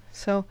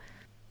 So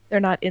they're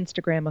not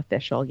Instagram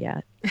official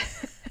yet.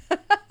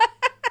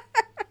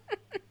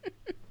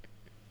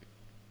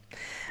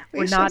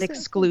 We're not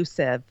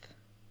exclusive.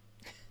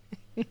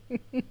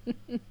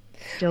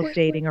 Still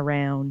dating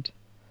around.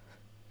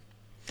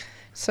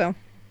 So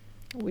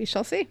we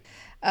shall see.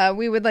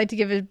 We would like to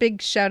give a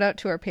big shout out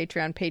to our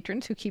Patreon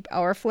patrons who keep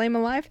our flame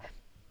alive.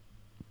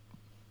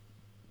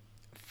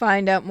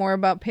 Find out more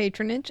about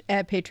patronage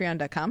at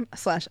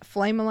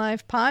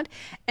patreon.com/flamealivepod.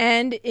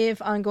 And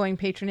if ongoing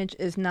patronage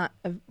is not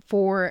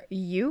for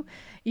you,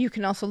 you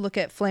can also look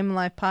at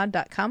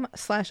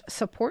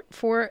flamealivepod.com/support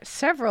for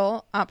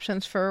several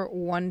options for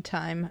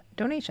one-time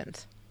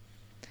donations.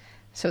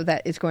 So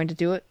that is going to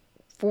do it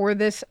for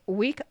this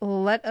week.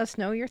 Let us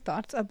know your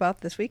thoughts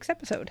about this week's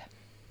episode.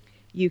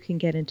 You can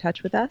get in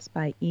touch with us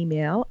by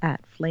email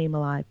at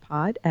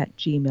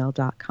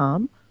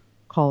flamealivepod@gmail.com.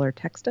 Call or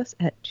text us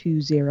at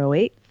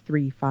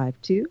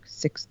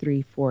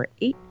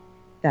 208-352-6348.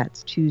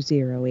 That's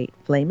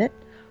 208-FLAME-IT.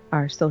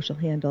 Our social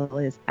handle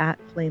is at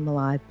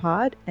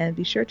FlameAlivePod. And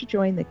be sure to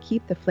join the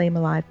Keep the Flame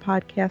Alive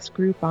podcast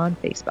group on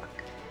Facebook.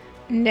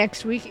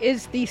 Next week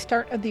is the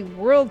start of the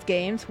World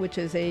Games, which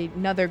is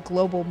another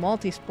global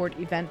multi-sport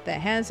event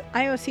that has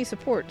IOC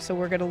support. So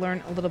we're going to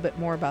learn a little bit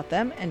more about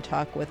them and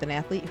talk with an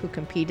athlete who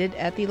competed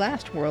at the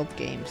last World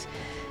Games.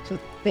 So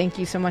thank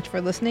you so much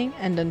for listening,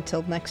 and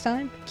until next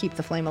time, keep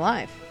the flame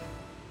alive.